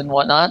moves and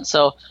whatnot.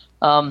 So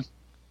I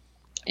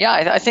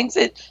think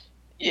that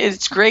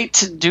it's great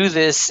to do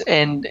this,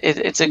 and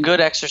it's a good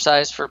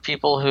exercise for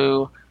people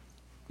who,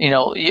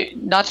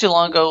 not too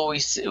long ago we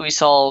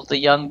saw the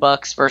Young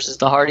Bucks versus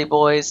the Hardy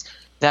Boys.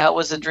 That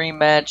was a dream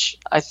match.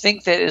 I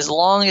think that as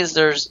long as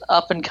there's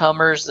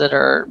up-and-comers that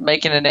are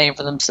making a name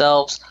for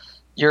themselves,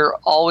 you're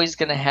always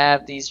going to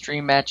have these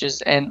dream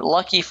matches. And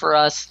lucky for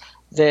us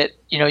that,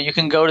 you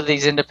can go to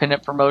these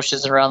independent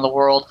promotions around the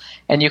world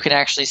and you can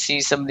actually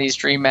see some of these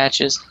dream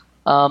matches.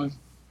 I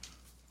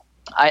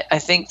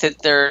think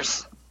that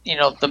there's,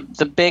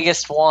 the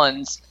biggest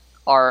ones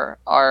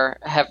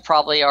have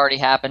probably already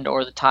happened,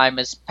 or the time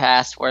has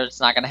passed where it's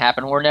not going to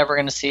happen. We're never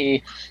going to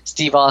see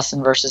Steve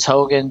Austin versus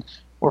Hogan.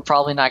 We're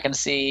probably not going to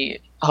see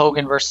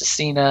Hogan versus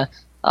Cena.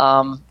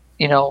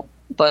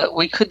 But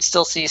we could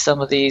still see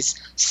some of these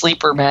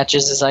sleeper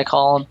matches, as I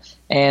call them,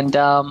 and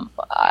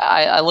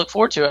I look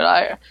forward to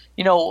it.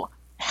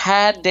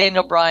 Had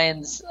Daniel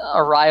Bryan's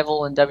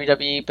arrival in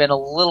WWE been a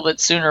little bit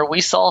sooner,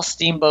 we saw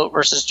Steamboat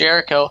versus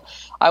Jericho.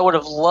 I would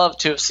have loved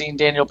to have seen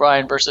Daniel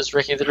Bryan versus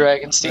Ricky the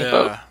Dragon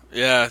Steamboat.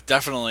 Yeah,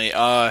 definitely.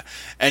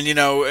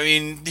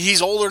 And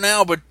he's older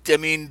now, but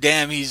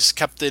damn, he's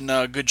kept in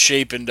good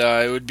shape, and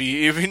it'd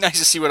be nice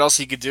to see what else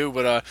he could do.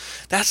 But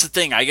that's the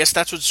thing. I guess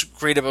that's what's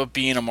great about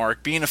being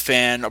a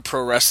fan of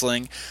pro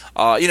wrestling.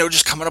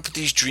 Just coming up with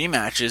these dream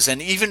matches,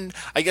 and even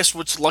I guess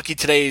what's lucky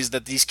today is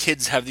that these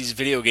kids have these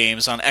video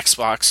games on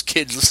Xbox.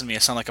 Kids, listen to me. I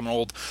sound like I'm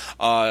old.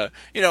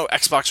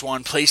 Xbox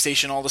One,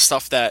 PlayStation, all the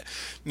stuff that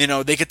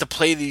they get to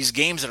play these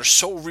games that are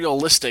so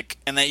realistic,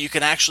 and that you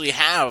can actually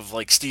have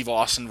Steve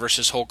Austin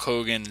versus Hulk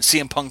Hogan,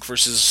 CM Punk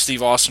versus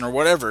Steve Austin, or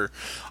whatever,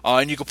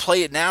 and you can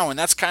play it now, and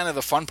that's kind of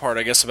the fun part,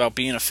 I guess, about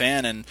being a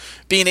fan and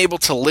being able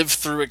to live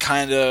through it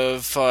kind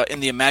of in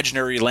the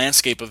imaginary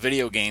landscape of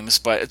video games.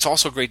 But it's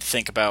also great to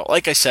think about.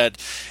 Like I said,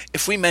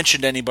 if we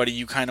mentioned anybody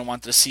you kind of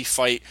wanted to see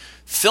fight,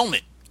 film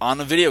it on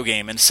a video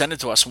game and send it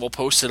to us, and we'll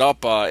post it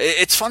up.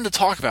 It's fun to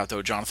talk about,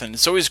 though, Jonathan.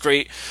 It's always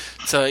great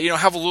to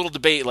have a little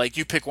debate, like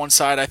you pick one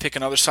side, I pick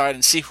another side,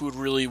 and see who would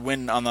really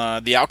win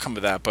on the outcome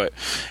of that. But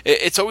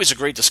it's always a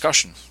great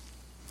discussion.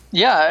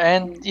 Yeah,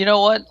 and you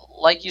know what?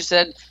 Like you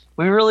said,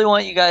 we really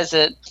want you guys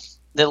that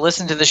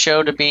listen to the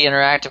show to be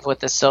interactive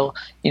with us. So,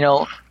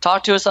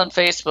 talk to us on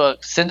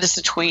Facebook, send us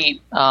a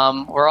tweet.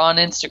 We're on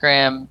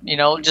Instagram.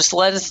 Just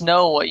let us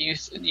know what you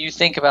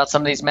think about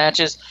some of these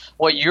matches,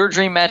 what your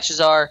dream matches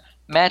are,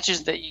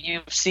 matches that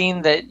you've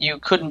seen that you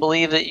couldn't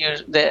believe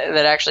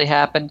that actually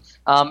happened.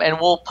 And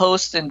we'll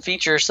post and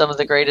feature some of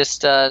the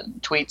greatest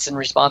tweets and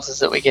responses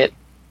that we get.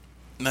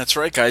 That's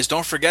right, guys.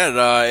 Don't forget,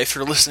 if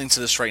you're listening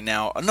to this right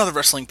now,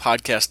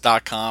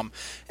 anotherwrestlingpodcast.com.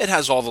 It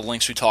has all the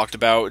links we talked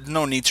about.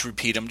 No need to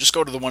repeat them. Just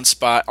go to the one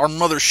spot, our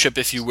mothership,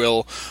 if you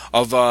will,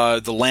 of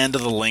the land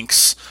of the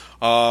links.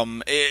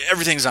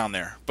 Everything's on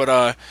there.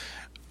 But,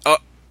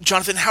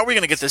 Jonathan, how are we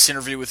going to get this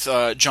interview with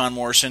John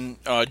Morrison,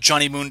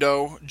 Johnny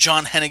Mundo,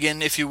 John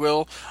Hennigan, if you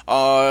will?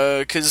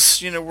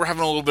 Because, we're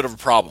having a little bit of a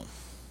problem.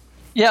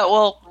 Yeah,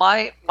 well,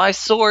 my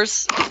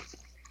source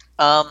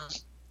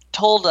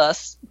told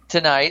us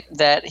tonight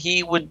that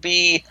he would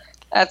be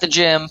at the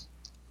gym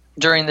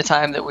during the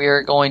time that we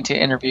are going to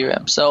interview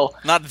him. So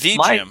not the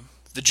gym.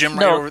 The gym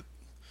right over.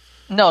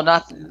 No,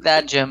 not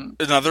that gym.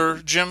 Another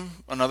gym?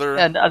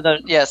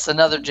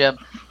 Another gym.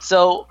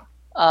 So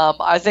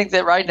I think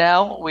that right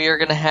now we are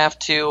going to have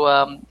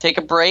to take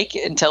a break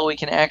until we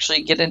can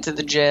actually get into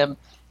the gym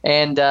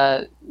and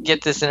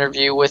get this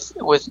interview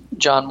with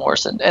John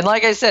Morrison. And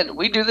like I said,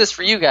 we do this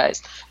for you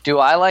guys. Do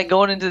I like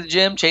going into the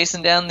gym,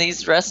 chasing down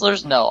these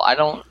wrestlers? No, I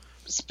don't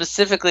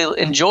specifically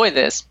enjoy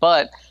this,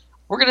 but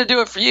we're going to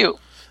do it for you.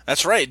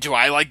 That's right. Do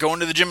I like going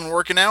to the gym and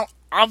working out?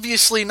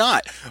 Obviously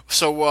not.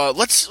 So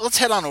let's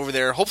head on over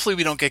there. Hopefully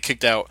we don't get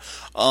kicked out.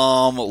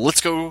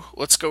 Let's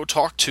go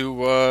talk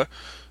to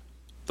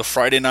the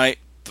Friday night,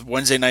 the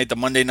Wednesday night, the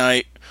Monday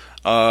night,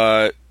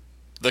 the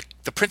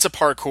Prince of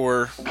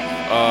Parkour,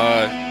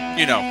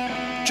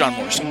 John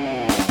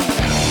Morrison.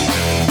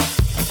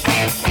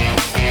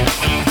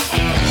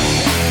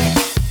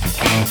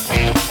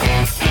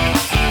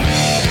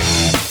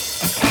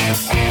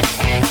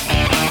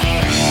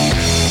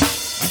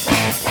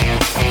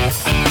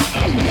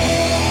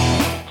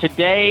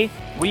 Today,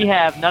 we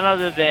have none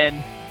other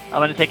than, I'm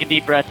going to take a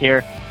deep breath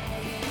here,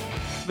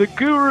 the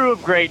guru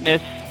of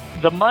greatness,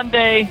 the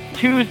Monday,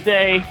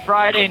 Tuesday,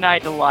 Friday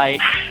Night Delight,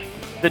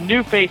 the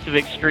new face of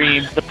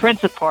Extreme, the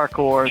Prince of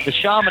Parkour, the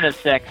Shaman of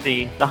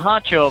Sexy, the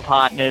Honcho of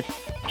Hotness,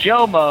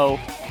 Jomo,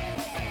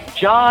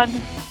 John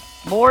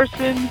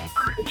Morrison,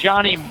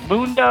 Johnny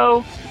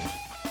Mundo,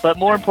 but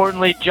more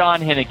importantly,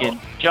 John Hennigan.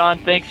 John,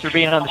 thanks for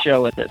being on the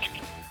show with us.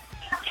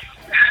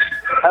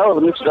 Hell of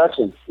an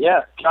introduction.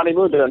 Yeah, Johnny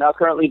Mundo, now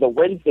currently the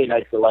Wednesday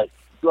Night Delight,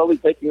 slowly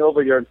taking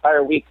over your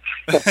entire week.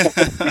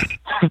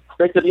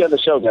 Great to be on the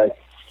show, guys.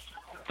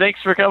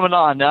 Thanks for coming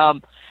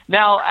on.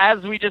 Now,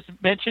 as we just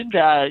mentioned,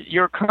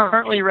 you're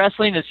currently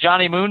wrestling as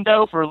Johnny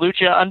Mundo for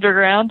Lucha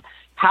Underground.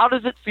 How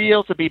does it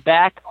feel to be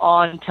back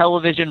on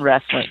television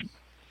wrestling?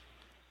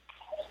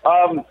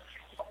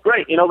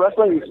 Great.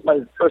 Wrestling is my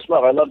first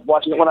love. I loved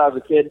watching it when I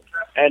was a kid,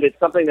 and it's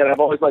something that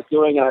I've always liked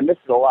doing, and I miss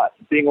it a lot.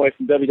 Being away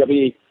from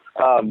WWE,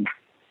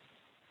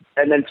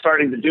 and then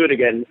starting to do it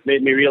again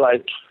made me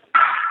realize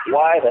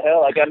why the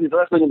hell I got into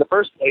wrestling in the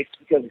first place,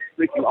 because it's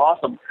freaking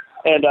awesome.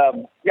 And,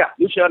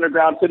 Lucha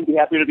Underground, couldn't be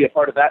happier to be a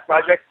part of that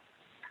project.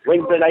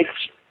 Wednesday nights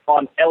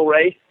on El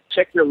Rey.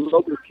 Check your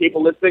local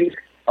cable listings.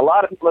 A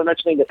lot of people are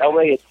mentioning that El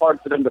Rey is hard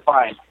for them to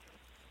find.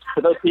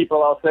 To those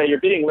people, I'll say, you're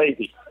being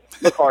lazy.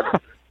 Look harder.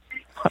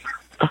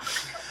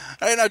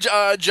 Hey, now,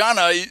 John,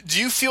 do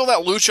you feel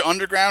that Lucha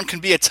Underground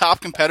can be a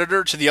top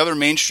competitor to the other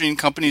mainstream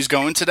companies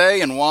going today,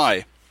 and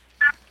why?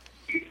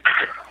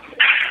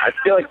 I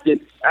feel like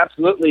it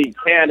absolutely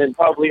can and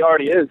probably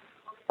already is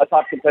a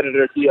top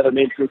competitor to the other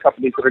mainstream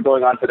companies that are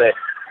going on today.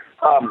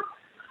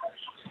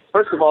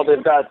 First of all,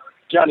 they've got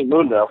Johnny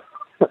Mundo,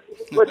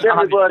 which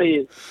everybody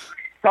is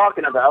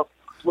talking about,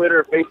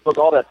 Twitter, Facebook,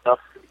 all that stuff.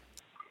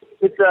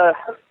 It's a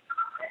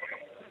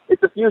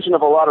fusion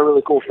of a lot of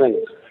really cool things.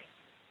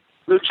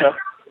 Lucha,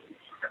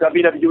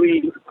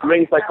 WWE,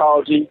 ring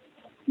psychology,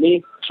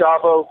 me,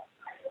 Chavo,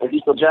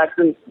 Ezekiel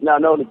Jackson, now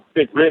known as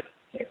Big Rick,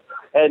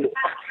 and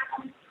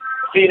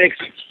Phoenix,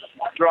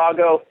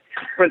 Drago,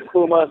 Prince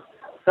Puma,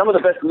 some of the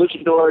best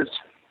luchadors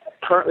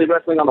currently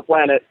wrestling on the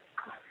planet,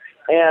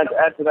 and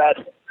add to that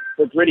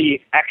the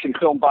gritty action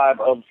film vibe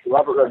of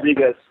Robert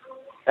Rodriguez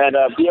and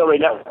BOA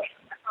Network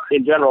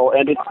in general,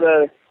 and it's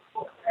a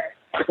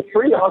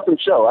pretty awesome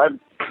show.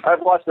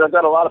 I've watched it. I've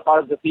got a lot of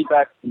positive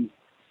feedback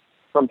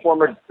from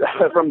former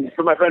from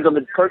my friends on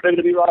the current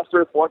WWE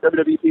roster, former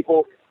WWE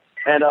people,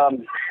 and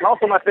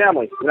also my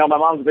family. My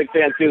mom's a big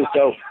fan too.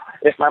 So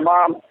if my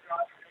mom,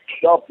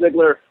 Dolph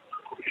Ziggler,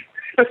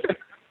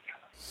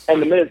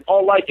 and the Miz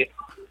all like it,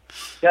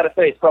 gotta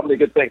say it's probably a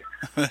good thing.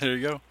 There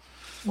you go.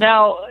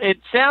 Now, it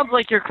sounds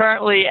like you're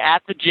currently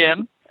at the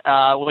gym,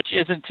 which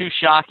isn't too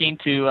shocking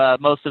to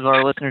most of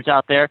our listeners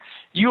out there.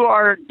 You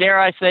are, dare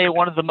I say,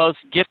 one of the most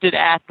gifted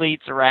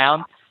athletes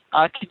around.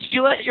 Could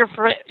you let your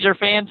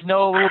fans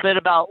know a little bit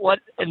about what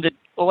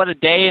a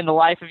day in the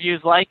life of you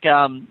is like?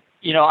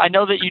 I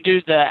know that you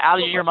do the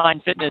Out of Your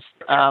Mind fitness.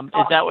 Is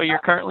that what you're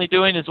currently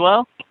doing as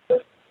well?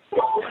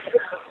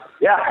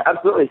 Yeah,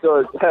 absolutely. So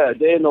it's a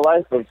day in the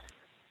life of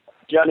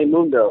Johnny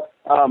Mundo.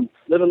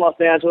 Live in Los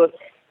Angeles.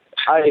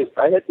 I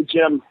hit the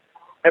gym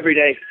every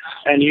day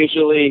and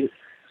usually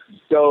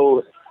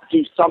go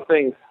do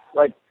something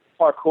like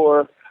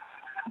parkour,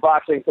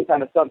 boxing, some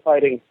kind of stunt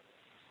fighting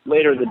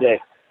later in the day.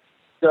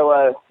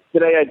 So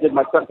today I did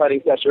my stunt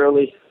fighting session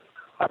early.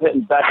 I'm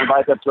hitting back and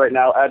biceps right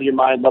now, Out of Your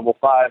Mind level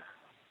 5,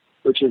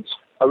 which is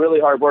a really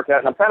hard workout.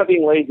 And I'm kind of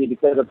being lazy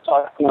because I'm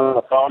talking on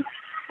the phone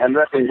and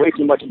wrestling way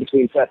too much in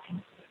between sets.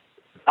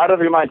 Out of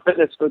Your Mind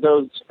Fitness, for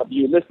those of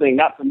you listening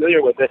not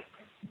familiar with it,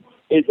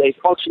 is a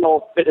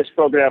functional fitness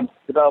program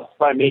developed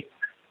by me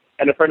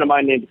and a friend of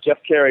mine named Jeff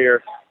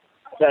Carrier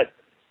that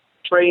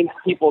trains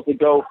people to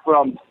go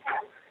from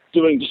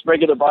doing just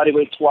regular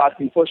bodyweight squats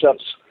and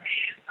push-ups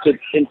to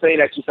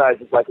insane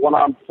exercises like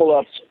one-arm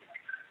pull-ups,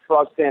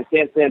 frog stand,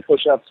 handstand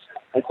push-ups,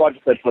 and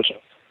quadruped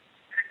push-ups.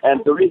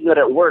 And the reason that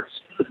it works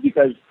is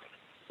because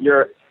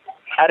you're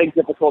adding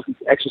difficulty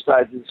to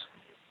exercises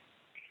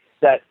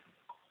that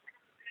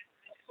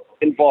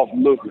involve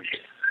movement.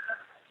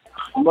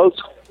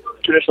 Most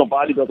traditional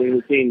bodybuilding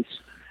routines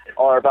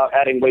are about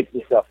adding weights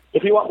and stuff.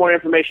 If you want more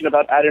information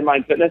about Add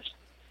Mind Fitness,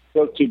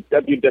 go to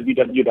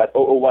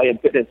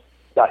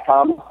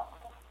www.ooymfitness.com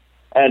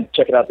and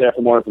check it out there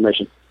for more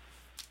information.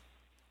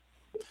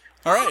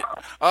 All right.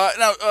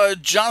 Now,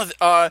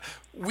 Jonathan,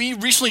 we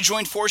recently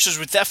joined forces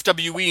with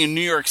FWE in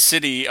New York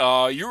City.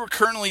 You were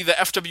currently the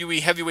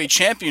FWE heavyweight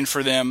champion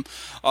for them.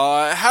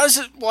 How is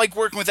it like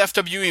working with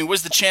FWE, and what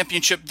does the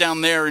championship down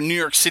there in New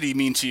York City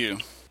mean to you?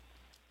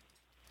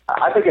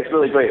 I think it's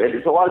really great.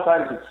 It's a lot of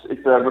times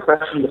it's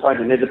refreshing to find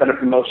an independent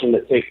promotion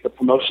that takes the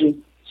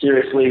promotion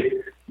seriously.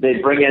 They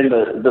bring in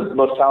the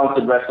most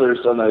talented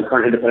wrestlers on the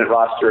current independent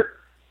roster,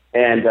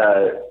 and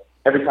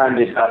every time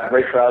they've got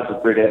great crowds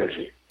with great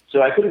energy.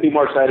 So I couldn't be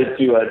more excited to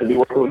be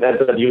working with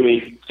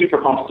WWE.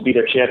 Super pumped to be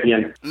their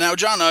champion. Now,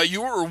 John,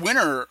 you were a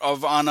winner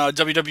on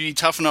WWE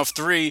Tough Enough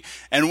 3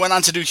 and went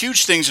on to do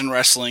huge things in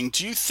wrestling.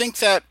 Do you think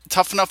that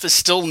Tough Enough is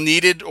still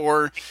needed,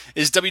 or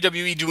is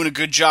WWE doing a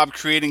good job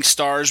creating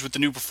stars with the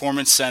new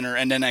Performance Center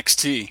and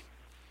NXT?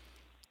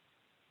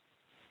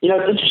 You know,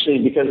 it's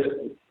interesting because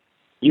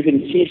you can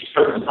see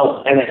stars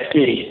develop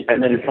NXT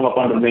and then come up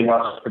on the main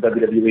roster for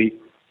WWE,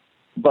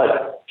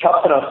 but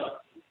Tough Enough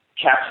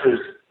captures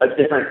a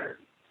different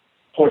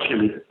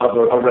portion of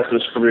a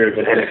wrestler's career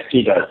than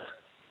NXT does.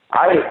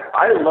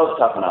 I love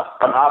Tough Enough.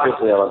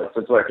 Obviously, I love it.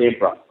 That's where I came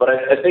from. But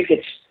I think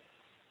it's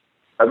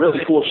a really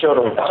cool show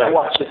to watch. I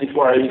watched it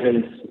before I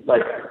even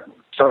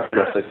started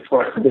wrestling.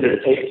 Before I submitted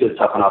a tape to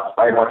Tough Enough,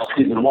 I watched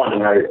season 1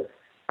 and I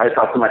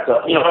thought to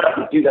myself, you know what, I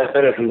can do that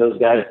better than those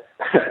guys.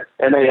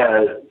 And they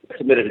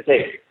submitted a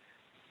tape.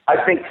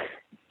 I think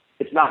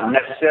it's not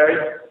necessary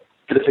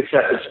for the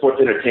success of sports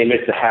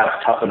entertainment to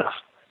have Tough Enough.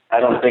 I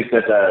don't think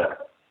that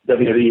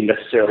WWE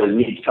necessarily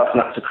needs Tough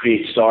Enough to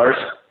create stars,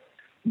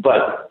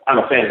 but I'm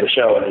a fan of the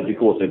show, and it'd be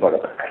cool to be part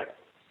of it.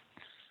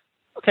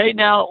 Okay,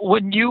 now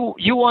when you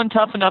won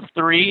Tough Enough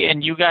 3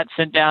 and you got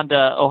sent down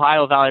to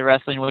Ohio Valley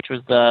Wrestling, which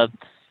was the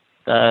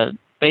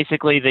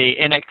basically the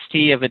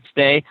NXT of its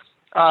day,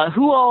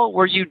 who all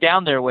were you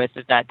down there with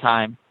at that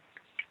time?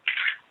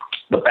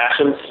 The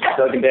Bashams,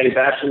 Doug and Danny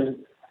Basham,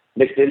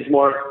 Nick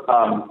Dinsmore,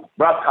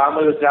 Rob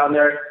Conway was down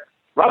there.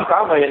 Rob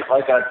Conway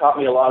taught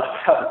me a lot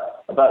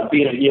about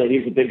being a heel. He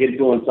was a big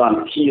influence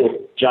on heel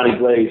Johnny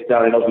Blaze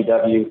down in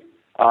OVW.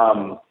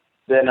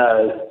 Then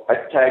I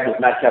tagged with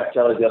Matt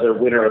Capitelli, the other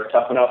winner of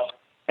Tough Enough,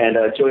 and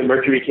Joey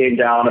Mercury came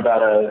down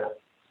about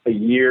a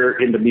year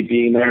into me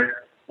being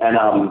there, and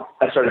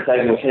I started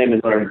tagging with him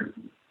and learned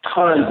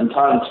tons and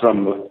tons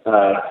from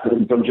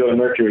Joey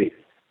Mercury.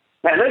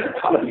 Man, there's a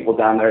ton of people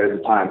down there at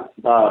the time.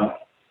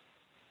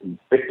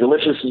 Vic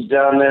Delicious was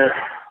down there,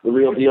 The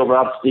Real Deal,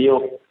 Rob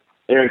Steele,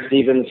 Aaron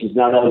Stevens, who's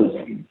now known as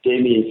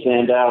Damian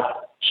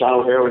Sandow. Sean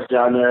O'Hare was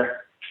down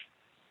there.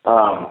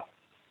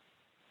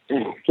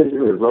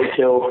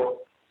 Roadkill,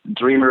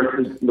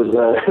 Dreamer was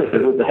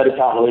the head of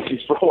talent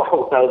relations for a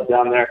while when I was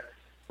down there.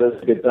 Those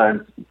are good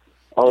times.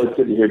 Always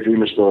good to hear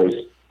Dreamer stories.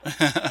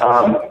 I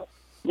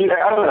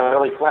don't know,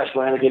 like Flash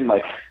Flanagan,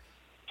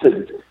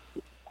 dude,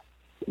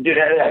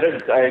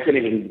 I can't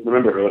even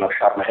remember everyone off the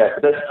top of my head,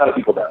 but there's a ton of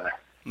people down there.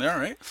 All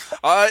right.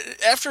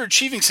 After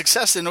achieving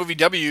success in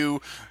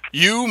OVW,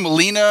 you,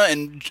 Melina,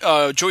 and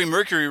Joey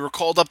Mercury were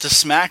called up to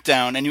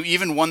SmackDown, and you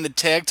even won the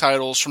tag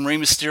titles from Rey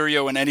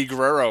Mysterio and Eddie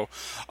Guerrero.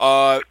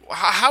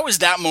 How was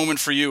that moment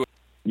for you?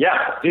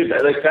 Yeah, dude,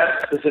 like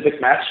that specific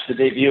match, the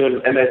debut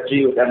in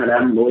MSG with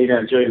Eminem, Melina,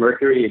 and Joey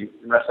Mercury,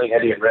 and wrestling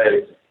Eddie and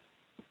Rey,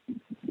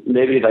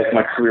 maybe like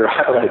my career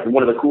highlight,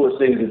 one of the coolest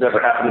things that's ever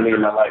happened to me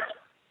in my life.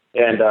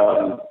 And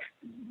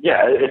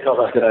yeah, it felt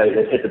like that I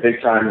hit the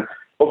big time.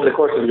 Over the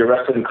course of your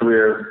wrestling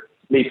career,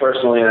 me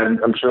personally, and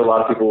I'm sure a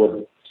lot of people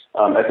would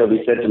echo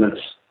these sentiments,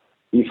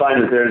 you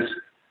find that there's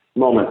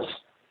moments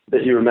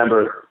that you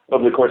remember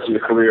over the course of your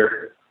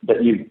career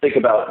that you think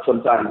about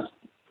sometimes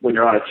when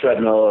you're on a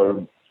treadmill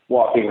or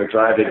walking or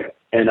driving,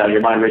 and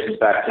your mind races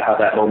back to how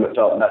that moment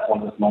felt, and that's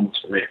one of those moments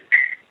for me.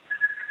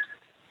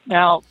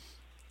 Now,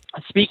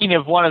 speaking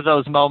of one of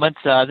those moments,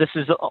 this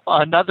is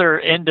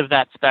another end of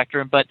that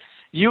spectrum, but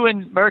you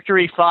and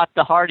Mercury fought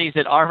the Hardys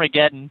at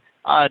Armageddon.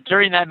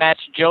 During that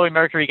match, Joey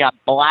Mercury got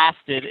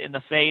blasted in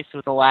the face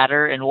with a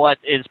ladder in what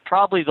is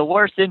probably the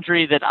worst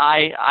injury that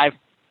I've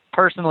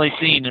personally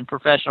seen in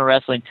professional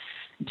wrestling.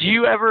 Did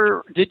you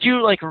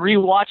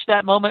rewatch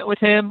that moment with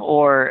him,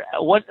 or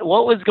what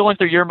was going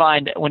through your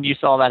mind when you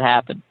saw that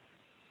happen?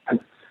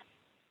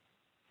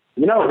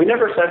 You know, we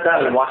never sat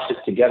down and watched it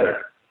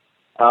together.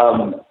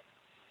 When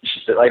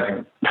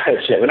I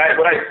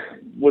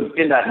was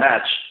in that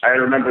match, I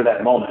remember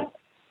that moment,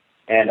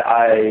 and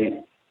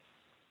I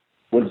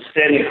was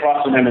standing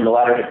across from him and the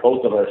ladder hit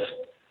both of us.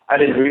 I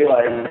didn't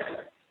realize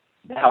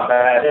how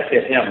bad it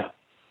hit him,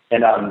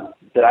 and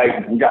that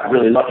I got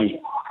really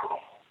lucky.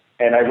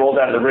 And I rolled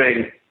out of the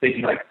ring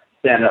thinking,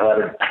 damn, that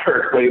ladder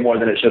hurt way more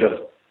than it should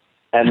have.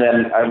 And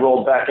then I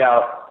rolled back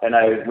out, and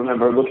I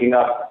remember looking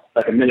up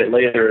a minute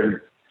later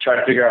and trying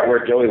to figure out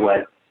where Joey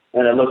went.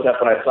 And I looked up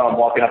and I saw him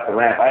walking up the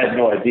ramp. I had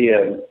no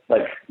idea,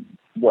 like,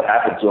 what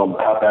happened to him,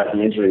 how bad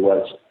the injury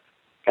was.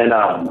 And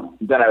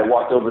then I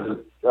walked over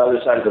to the other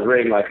side of the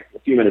ring, like, a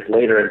few minutes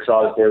later and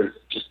saw that there was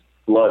just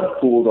blood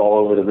pooled all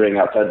over the ring,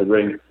 outside the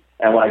ring.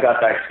 And when I got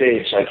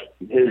backstage, like,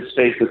 his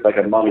face looked like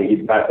a mummy.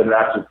 He'd been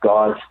wrapped with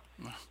gauze.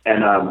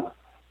 And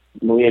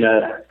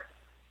Melina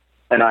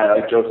and I,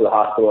 like, drove to the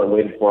hospital and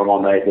waited for him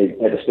all night. They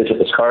had to stitch up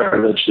his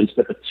cartilage and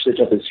stitch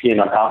up his skin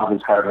on top of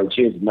his cartilage.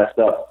 He was messed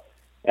up.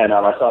 And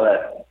I saw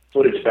that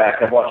footage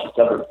back. I've watched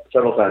it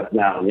several times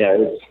now. And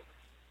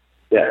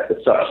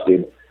it sucks,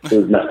 dude. It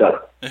was messed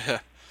up.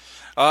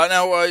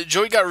 Now,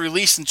 Joey got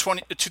released in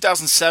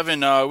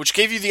 2007, which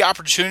gave you the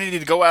opportunity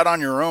to go out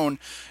on your own.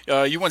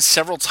 You won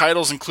several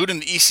titles, including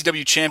the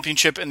ECW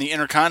Championship and the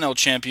Intercontinental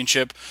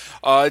Championship.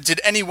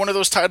 Did any one of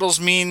those titles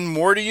mean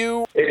more to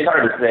you? It's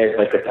hard to say if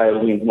like a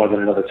title means more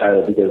than another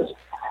title, because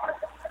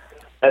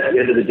at the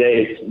end of the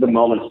day, it's the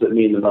moments that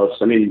mean the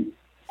most. I mean,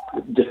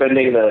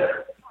 defending the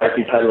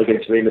IC title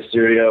against Rey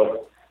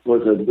Mysterio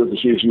was a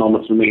huge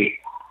moment for me.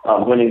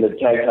 Winning the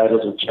tag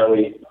titles with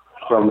Joey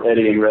from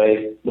Eddie and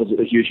Ray was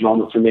a huge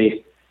moment for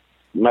me.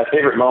 My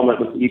favorite moment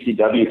with the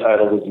ECW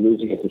title was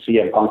losing it to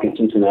CM Punk in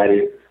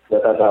Cincinnati.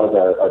 That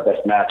was our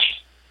best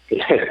match.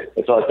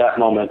 It felt like that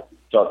moment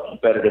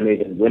felt better to me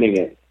than winning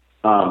it.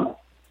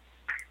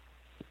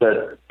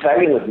 The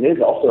tagging with Miz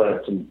also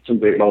had some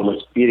great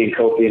moments. Beating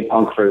Kofi and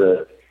Punk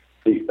for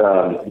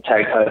the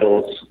tag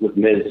titles with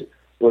Miz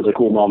was a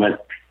cool moment.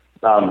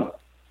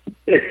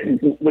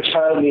 Which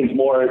title means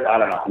more, I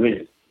don't know. I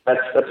mean,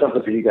 that's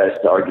something for you guys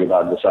to argue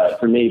about and decide.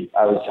 For me,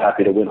 I was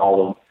happy to win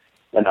all of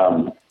them, and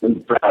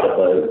I'm proud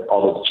of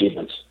all those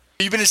achievements.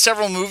 You've been in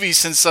several movies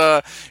since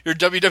your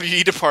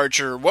WWE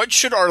departure. What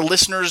should our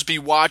listeners be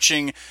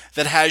watching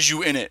that has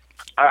you in it?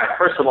 All right,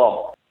 first of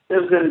all,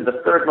 it was in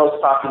the third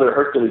most popular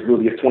Hercules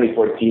movie of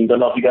 2014. Don't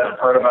know if you guys have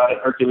heard about it.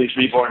 Hercules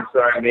Reborn,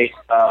 starring me.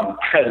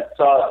 I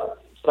saw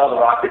The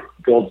Rock at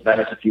Gold's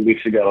Venice a few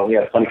weeks ago, and we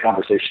had a funny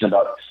conversation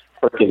about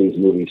Hercules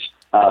movies.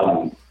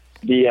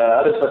 The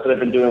other stuff that I've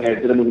been doing, I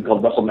did a movie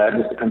called Wrestle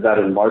Madness that comes out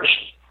in March.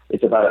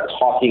 It's about a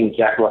talking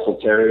Jack Russell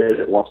Terrier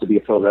that wants to be a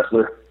pro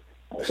wrestler.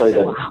 I played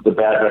the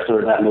bad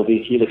wrestler in that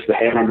movie. Helix the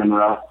Hammer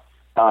Monroe.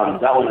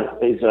 That one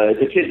is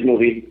it's a kid's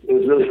movie. It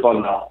was really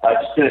fun, though. I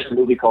just finished a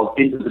movie called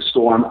Into the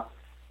Storm,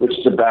 which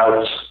is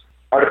about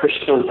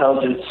artificial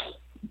intelligence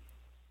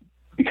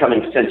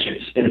becoming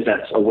sentient, in a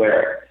sense,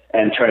 aware,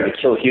 and trying to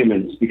kill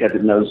humans because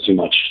it knows too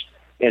much.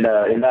 In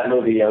that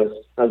movie, I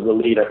was the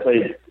lead. I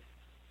played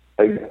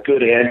a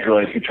good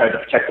android who tried to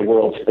protect the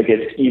world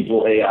against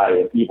evil AI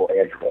and evil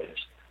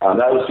androids.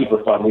 That was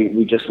super fun.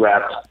 We just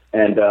wrapped,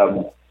 and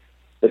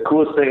the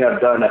coolest thing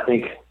I've done, I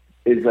think,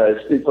 is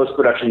in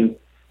post-production.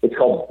 It's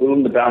called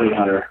Boone the Bounty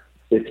Hunter.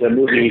 It's a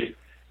movie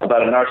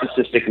about a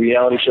narcissistic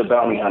reality show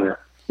bounty hunter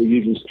who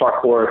uses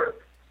parkour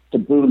to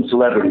boon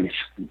celebrities.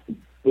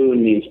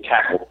 Boone means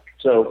tackle.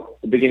 So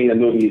the beginning of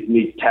the movie is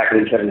me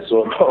tackling Kevin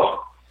Sorbo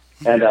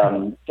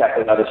and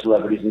tackling other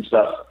celebrities and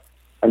stuff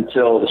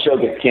until the show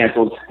gets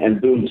canceled and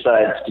Boone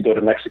decides to go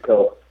to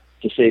Mexico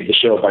to save the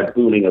show by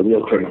booning a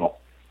real criminal.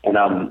 And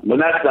when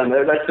that's done,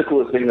 that's the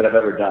coolest thing that I've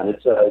ever done.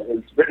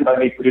 It's written by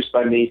me, produced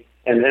by me,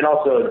 and then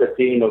also the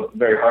team of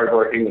very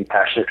hardworking and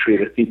passionate,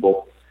 creative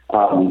people.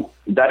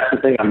 That's the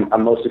thing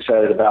I'm most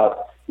excited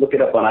about. Look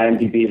it up on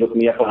IMDb. Look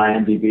me up on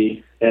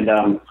IMDb. And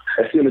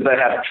as soon as I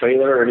have a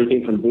trailer or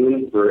anything from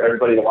Boone for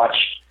everybody to watch,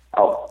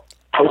 I'll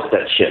post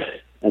that shit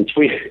and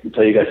tweet it and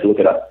tell you guys to look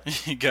it up.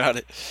 You got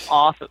it.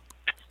 Awesome.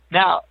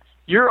 Now,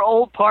 your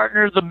old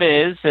partner, The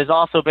Miz, has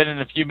also been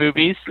in a few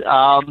movies.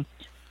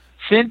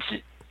 Since,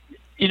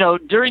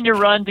 during your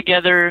run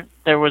together,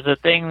 there was a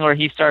thing where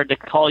he started to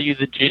call you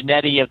the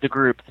Jannetty of the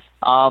group.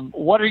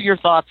 What are your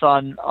thoughts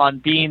on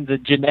being the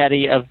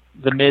Jannetty of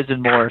The Miz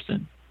and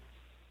Morrison?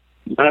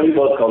 We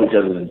both call each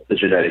other the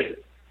Jannetty.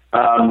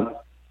 I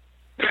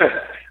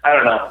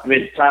don't know. I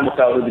mean, time will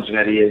tell who the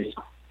Jannetty is.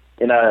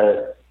 And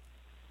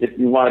if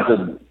you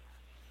wanted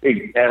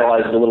to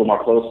analyze it a little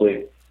more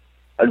closely,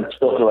 I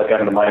still feel like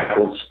I'm the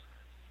Michaels.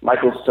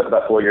 Michaels took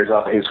about 4 years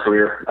off of his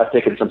career. I've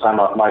taken some time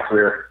off my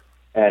career,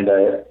 and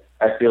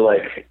I feel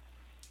like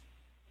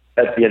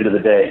at the end of the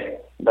day,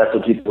 that's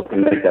when people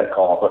can make that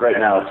call. But right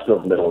now, it's still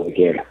the middle of the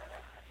game.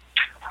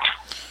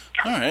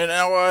 All right.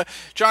 Now,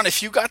 John,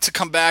 if you got to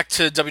come back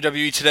to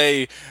WWE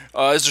today,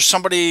 is there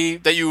somebody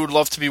that you would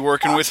love to be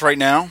working with right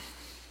now?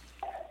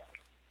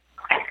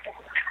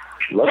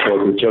 Love to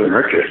work with Joey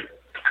Mercury.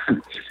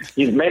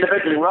 He's main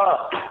eventing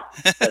Raw.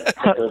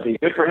 That'll be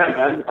good for him,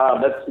 man.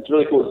 It's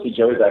really cool to see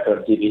Joey back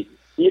on TV.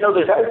 The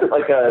guys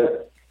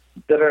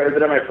that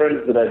are my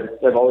friends that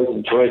I've always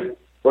enjoyed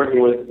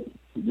working with: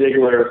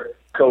 Ziggler,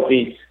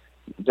 Kofi,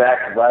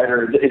 Zack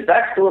Ryder. Is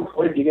Zack still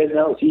employed? Do you guys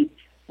know? Is he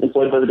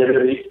employed by the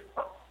WWE?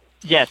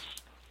 Yes.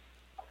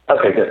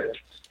 Okay, good.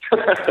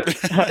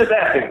 Just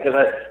asking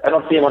because I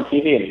don't see him on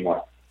TV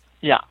anymore.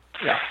 Yeah.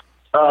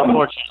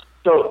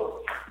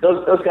 So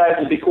those guys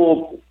would be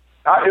cool.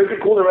 It would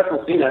be cool to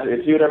wrestle Cena.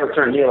 If he would ever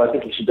turn heel, I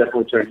think he should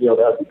definitely turn heel.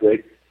 That would be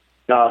great.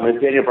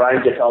 If Daniel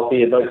Bryan gets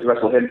healthy, I'd like to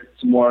wrestle him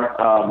some more.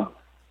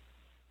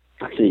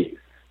 let's see.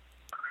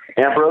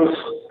 Ambrose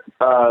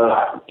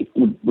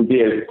would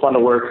be fun to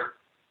work.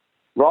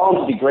 Rollins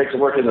would be great to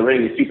work in the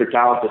ring. He's super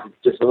talented.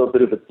 He's just a little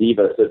bit of a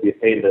diva, so it'd be a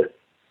pain to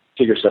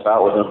figure stuff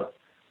out with him.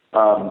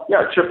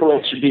 Triple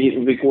H would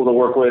be cool to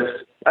work with.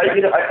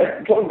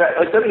 Going back,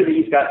 like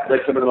WWE's got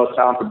like some of the most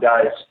talented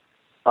guys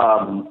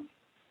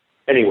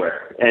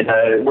anywhere,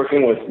 and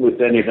working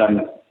with any of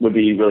them would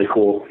be really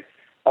cool.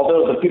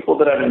 Although the people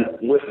that I'm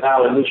with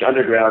now in Lucha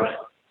Underground,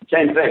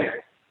 same thing.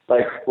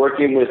 Like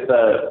working with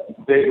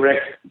Big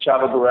Rick,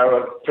 Chavo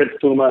Guerrero, Prince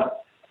Puma,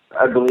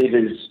 I believe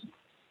is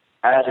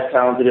as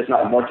talented, if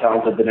not more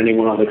talented, than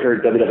anyone on the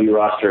current WWE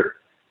roster.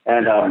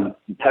 And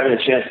having a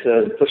chance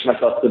to push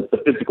myself to the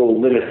physical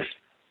limits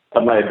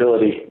of my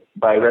ability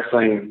by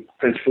wrestling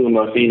Prince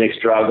Puma, Phoenix,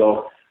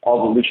 Drago,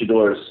 all the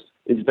luchadors,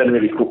 it's been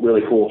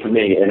really cool for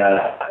me in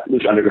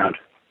Lucha Underground.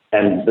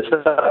 And the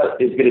stuff that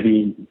is going to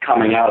be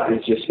coming out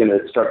is just going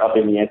to start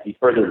upping the ante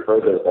further and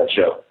further with that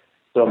show.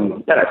 So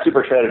I'm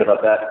super excited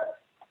about that.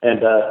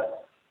 And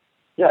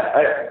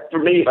for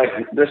me, like,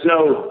 there's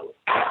no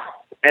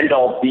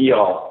end-all,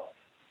 be-all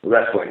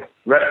wrestling.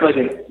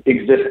 Wrestling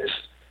exists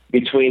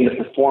between the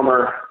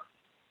performer,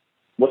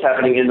 what's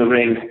happening in the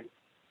ring,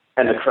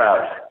 and the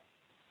crowd.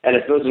 And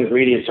if those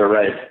ingredients are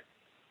right,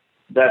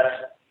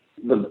 that's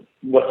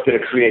what's going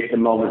to create the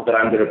moment that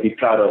I'm going to be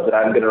proud of, that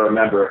I'm going to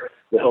remember,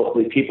 that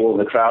hopefully people in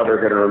the crowd are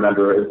going to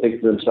remember and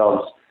think to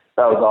themselves,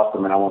 that was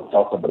awesome, and I want to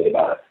tell somebody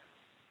about it.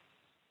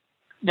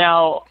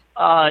 Now,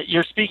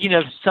 you're speaking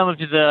of some of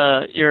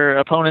your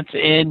opponents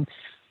in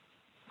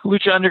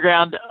Lucha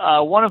Underground.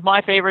 One of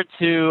my favorites,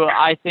 who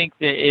I think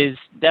that is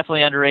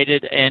definitely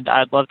underrated, and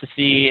I'd love to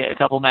see a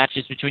couple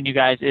matches between you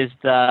guys, is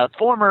the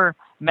former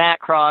Matt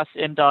Cross,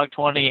 M-Dog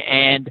 20,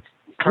 and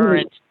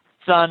current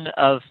son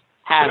of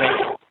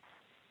Havoc.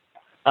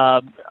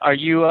 Have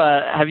you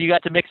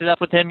got to mix it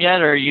up with him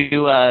yet, or are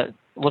you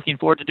looking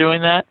forward to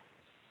doing that?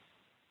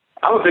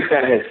 I'm a big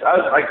fan of his. I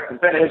was a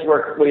fan of his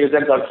work when he was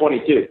M-Dog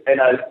 22,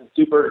 and a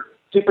super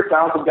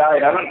talented guy.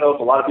 And I don't know if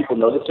a lot of people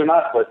know this or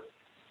not, but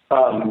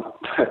son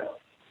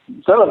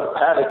of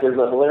Havoc is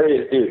a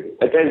hilarious dude.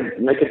 That guy's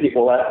making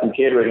people laugh and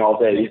catering all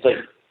day. He's like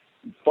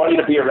funny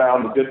to be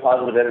around, good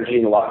positive energy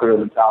in the locker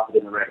room, and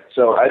talented in the ring.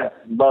 So I'd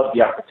love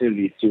the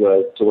opportunity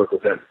to work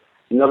with him.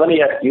 Now let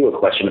me ask you a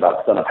question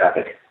about Son of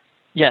Havoc.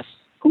 Yes.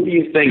 Who do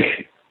you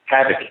think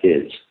Havoc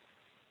is?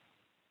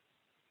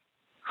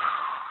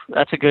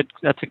 That's a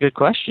good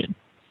question.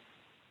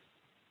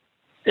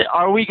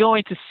 Are we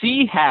going to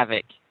see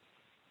Havoc?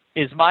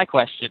 Is my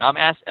question. I'm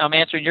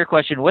answering your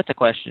question with a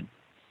question.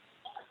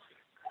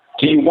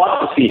 Do you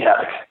want to see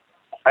Havoc?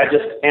 I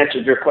just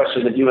answered your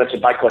question, and you answered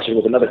my question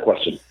with another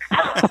question.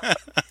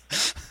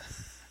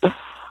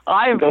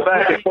 Go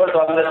back and forth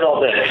on this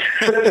all day.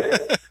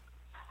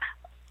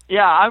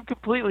 Yeah, I'm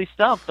completely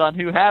stumped on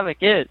who Havoc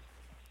is.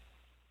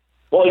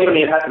 Well, you don't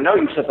even have to know.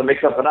 You just have to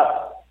make something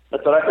up.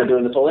 That's what I've been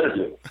doing this whole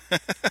interview.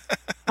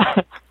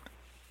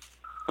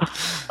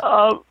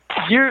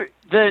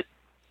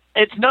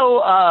 It's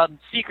no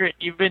secret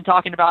you've been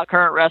talking about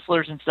current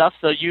wrestlers and stuff,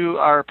 so you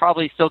are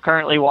probably still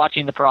currently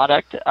watching the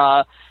product.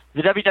 The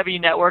WWE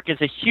Network is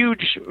a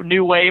huge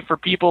new way for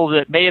people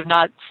that may have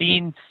not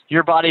seen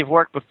your body of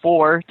work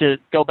before to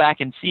go back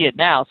and see it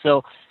now.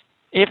 So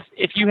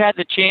if you had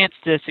the chance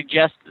to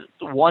suggest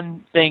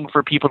one thing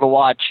for people to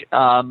watch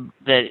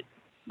that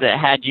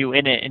had you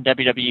in it in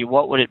WWE,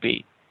 what would it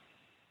be?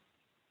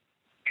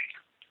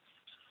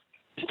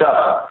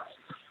 Stuff.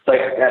 It's like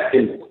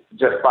asking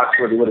Jeff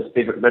Foxworthy what his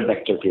favorite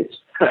redneck joke is.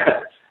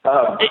 I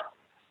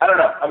don't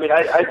know. I mean,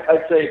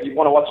 I'd say if you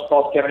want to watch a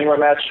Falls Count Anywhere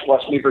match,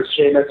 watch me versus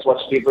Sheamus,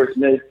 watch me versus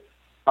Miz,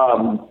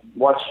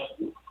 watch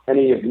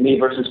any of me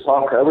versus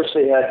Punk. I wish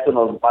they had some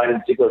of mine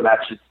and Ziggler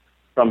matches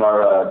from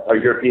our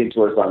European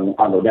tours on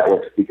the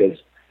network, because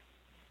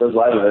those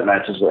live event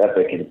matches were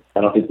epic, and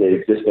I don't think they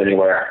exist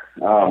anywhere.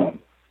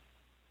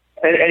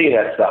 Any of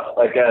that stuff.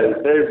 Like,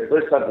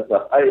 there's tons of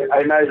stuff.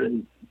 I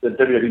imagine the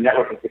WWE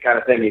Network is the kind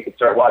of thing you could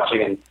start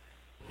watching and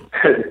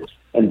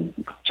and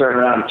turn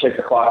around and check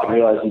the clock and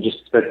realize you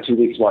just spent 2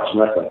 weeks watching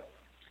wrestling.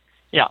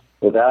 Yeah.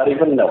 Without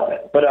even knowing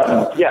it. But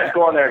yeah,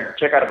 go on there and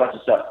check out a bunch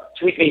of stuff.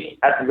 Tweet me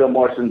at the Real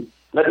Morrison.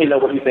 Let me know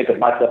what you think of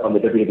my stuff on the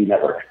WWE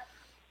Network.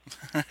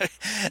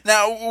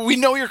 Now, we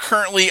know you're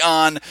currently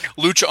on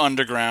Lucha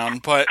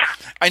Underground, but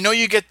I know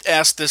you get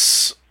asked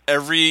this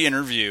every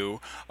interview,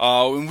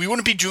 and we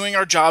wouldn't be doing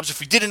our jobs if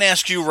we didn't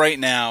ask you right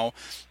now.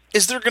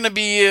 Is there going to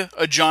be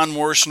a John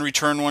Morrison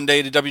return one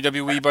day to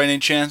WWE by any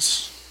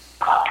chance?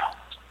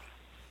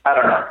 I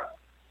don't know.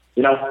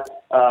 You know,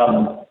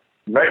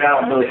 right now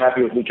I'm really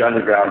happy with Lucha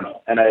Underground,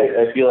 and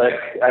I feel like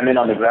I'm in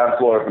on the ground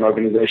floor of an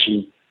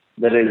organization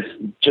that is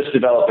just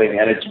developing,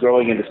 and it's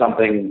growing into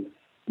something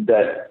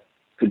that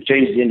could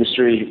change the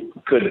industry,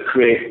 could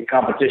create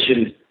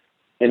competition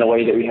in a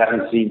way that we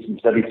haven't seen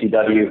since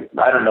WCW.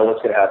 I don't know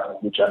what's going to happen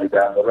with Lucha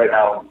Underground, but right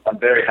now I'm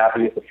very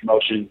happy with the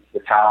promotion, the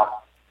talent,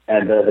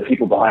 and the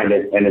people behind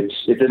it. And it's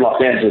in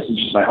Los Angeles, which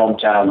is my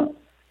hometown.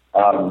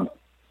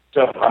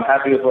 So I'm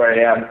happy with where I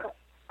am.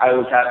 I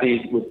was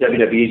happy with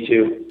WWE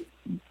too.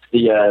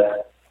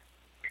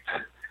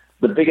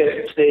 the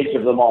biggest stage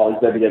of them all is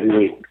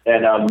WWE.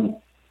 And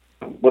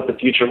what the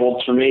future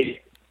holds for me,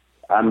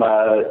 I'm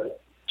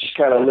just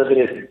kind of living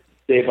it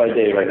day by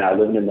day right now,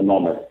 living in the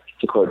moment,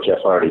 to quote Jeff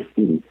Hardy.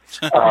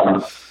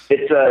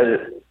 It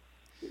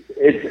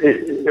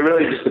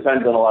really just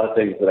depends on a lot of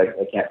things that I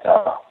can't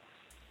tell.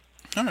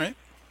 All right.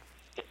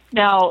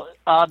 Now,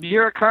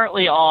 you're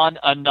currently on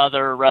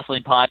another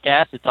wrestling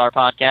podcast. It's our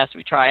podcast.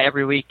 We try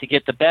every week to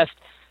get the best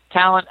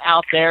talent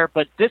out there,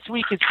 but this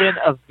week has been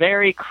a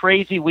very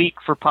crazy week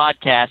for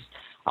podcasts.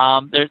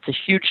 There's a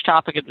huge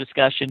topic of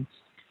discussion.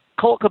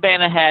 Colt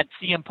Cabana had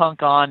CM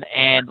Punk on,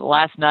 and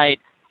last night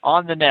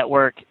on the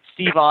network,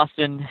 Steve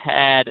Austin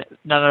had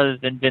none other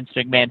than Vince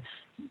McMahon.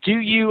 Do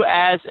you,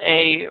 as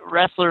a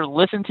wrestler,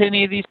 listen to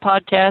any of these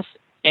podcasts?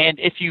 And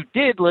if you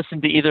did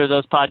listen to either of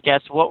those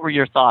podcasts, what were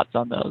your thoughts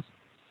on those?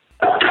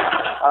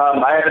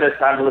 I haven't had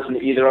time to listen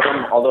to either of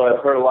them, although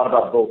I've heard a lot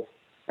about both.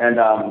 And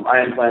I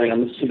am planning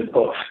on listening to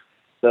both.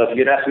 So if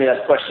you'd ask me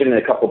that question in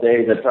a couple of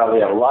days, I'd probably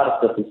have a lot of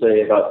stuff to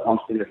say about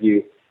Punk's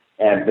interview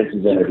and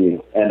Vince's interview.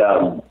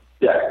 And,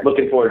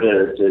 looking forward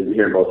to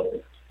hearing both of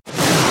them.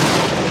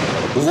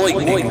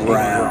 Lightning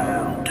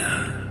round.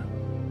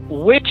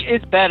 Which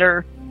is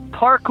better,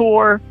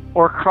 parkour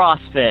or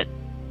CrossFit?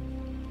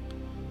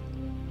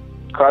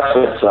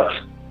 CrossFit sucks.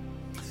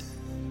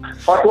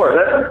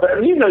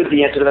 Parkour. You know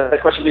the answer to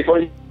that question before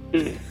you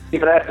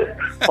even asked it.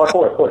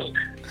 Parkour, of course.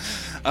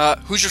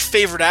 Who's your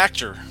favorite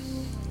actor?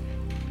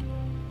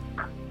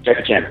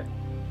 Jackie Chan.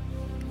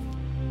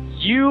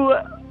 You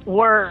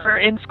were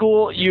in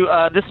school.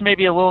 This may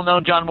be a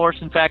little-known John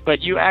Morrison fact, but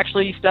you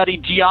actually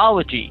studied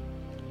geology.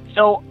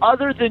 So,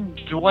 other than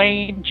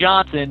Dwayne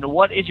Johnson,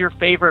 what is your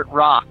favorite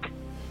rock?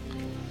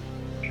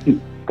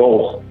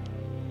 Gold.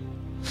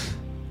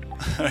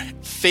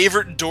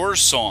 Favorite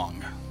Doors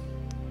song?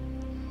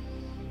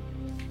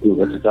 Ooh,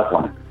 that's a tough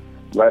one.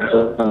 Right.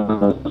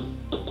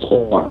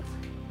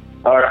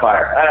 Or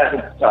Fire.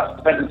 That's tough.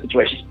 Depends on the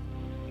situation.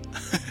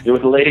 If you're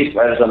with the ladies,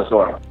 Riders on the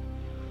Storm.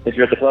 If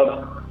you're at the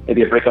club,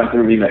 maybe a Break On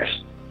Through remix.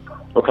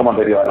 Or Come On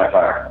Baby, Light My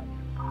Fire.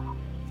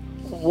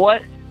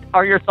 What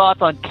are your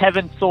thoughts on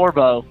Kevin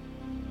Sorbo?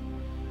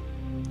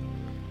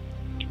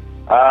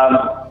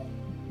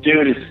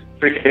 Dude is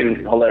freaking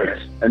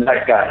hilarious. A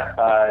nice guy.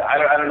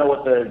 I don't know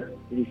what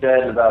he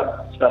said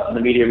about stuff in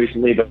the media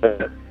recently,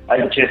 but I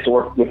had a chance to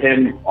work with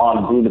him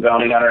on Blue the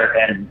Bounty Hunter,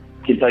 and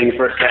can tell you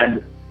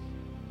firsthand,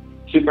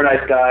 super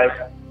nice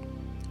guy,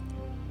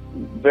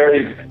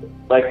 very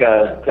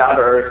down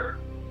to earth,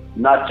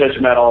 not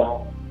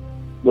judgmental.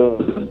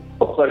 Was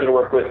a pleasure to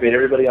work with. Made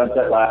everybody on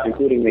set laugh,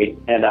 including me,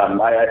 and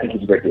I think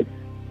he's a great kid.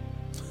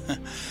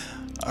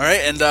 All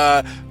right, and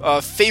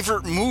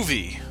favorite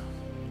movie?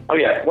 Oh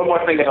yeah, one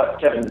more thing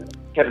about Kevin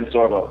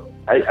Sorbo.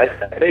 I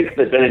think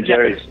that Ben &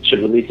 Jerry's should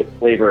release a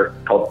flavor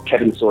called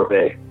Kevin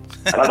Sorbet.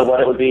 I don't know what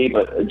it would be,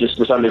 but just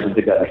for some reason I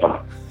think that'd be fun.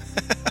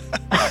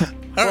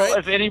 Well,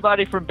 if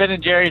anybody from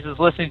Ben & Jerry's is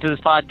listening to this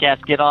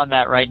podcast, get on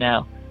that right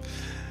now.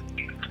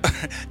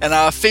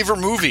 And favorite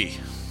movie?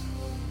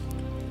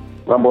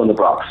 Rumble in the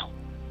Bronx.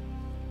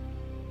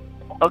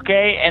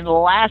 Okay, and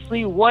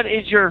lastly, what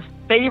is your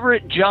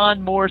favorite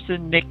John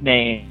Morrison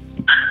nickname?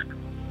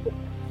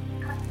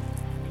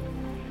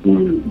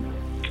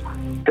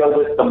 Go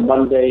with the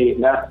Monday,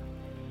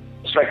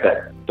 strike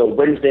that. The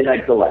Wednesday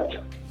Night Delight.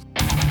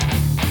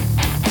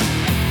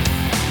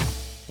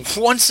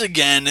 Once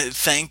again,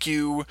 thank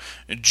you,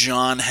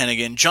 John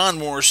Hennigan, John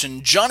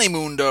Morrison, Johnny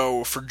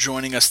Mundo, for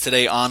joining us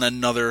today on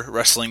another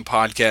wrestling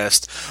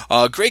podcast.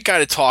 Great guy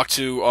to talk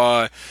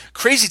to.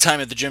 Crazy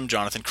time at the gym,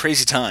 Jonathan.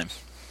 Crazy time.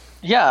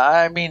 Yeah,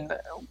 I mean,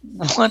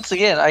 once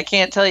again, I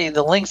can't tell you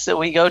the lengths that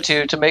we go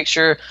to make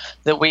sure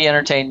that we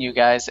entertain you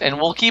guys. And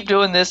we'll keep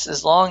doing this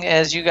as long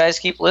as you guys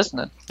keep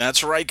listening.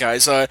 That's right,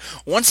 guys.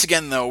 Once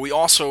again, though, we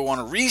also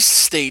want to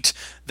restate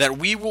that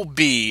we will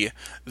be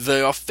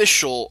the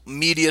official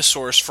media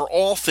source for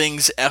all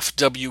things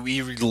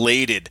FWE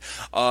related.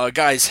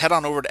 Guys, head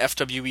on over to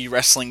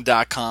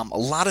FWEWrestling.com. A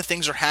lot of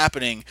things are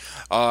happening.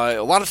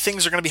 A lot of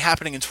things are going to be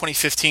happening in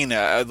 2015.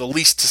 The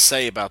least to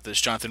say about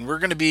this, Jonathan. We're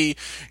going to be,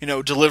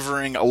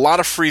 delivering a lot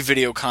of free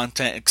video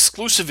content,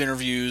 exclusive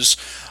interviews,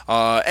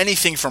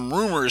 anything from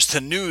rumors to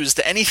news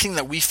to anything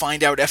that we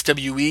find out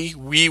FWE,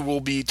 we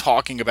will be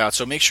talking about.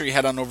 So make sure you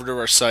head on over to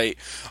our site.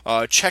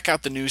 Check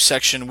out the news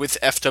section with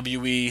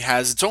FWE.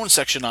 Has its own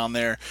section on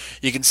there.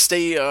 You can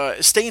stay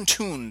in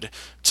tuned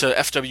to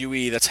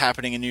FWE that's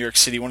happening in New York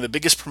City, one of the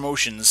biggest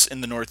promotions in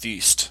the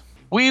Northeast.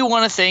 We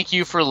want to thank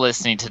you for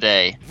listening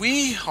today.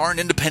 We are an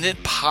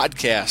independent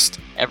podcast.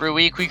 Every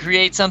week we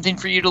create something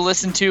for you to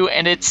listen to,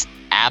 and it's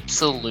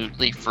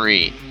absolutely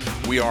free.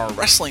 We are a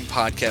wrestling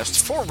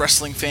podcast for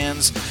wrestling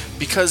fans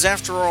because,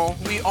 after all,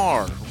 we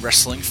are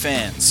wrestling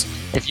fans.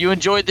 If you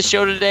enjoyed the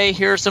show today,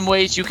 here are some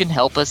ways you can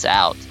help us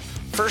out.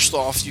 First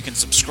off, you can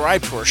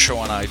subscribe to our show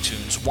on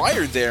iTunes. While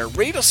you're there,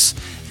 rate us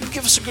and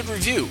give us a good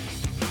review.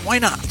 Why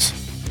not?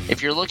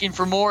 If you're looking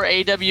for more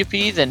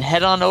AWP, then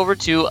head on over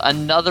to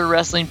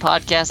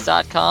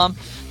anotherwrestlingpodcast.com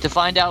to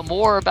find out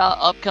more about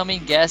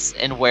upcoming guests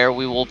and where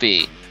we will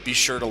be. Be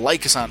sure to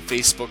like us on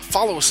Facebook,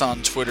 follow us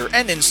on Twitter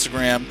and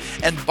Instagram,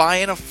 and buy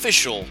an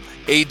official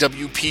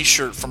AWP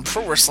shirt from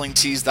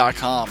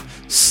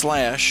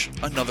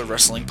ProWrestlingTees.com/Another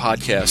Wrestling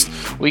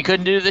Podcast. We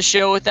couldn't do the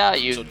show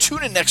without you. So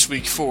tune in next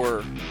week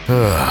for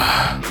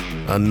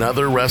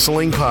Another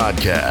Wrestling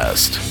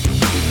Podcast.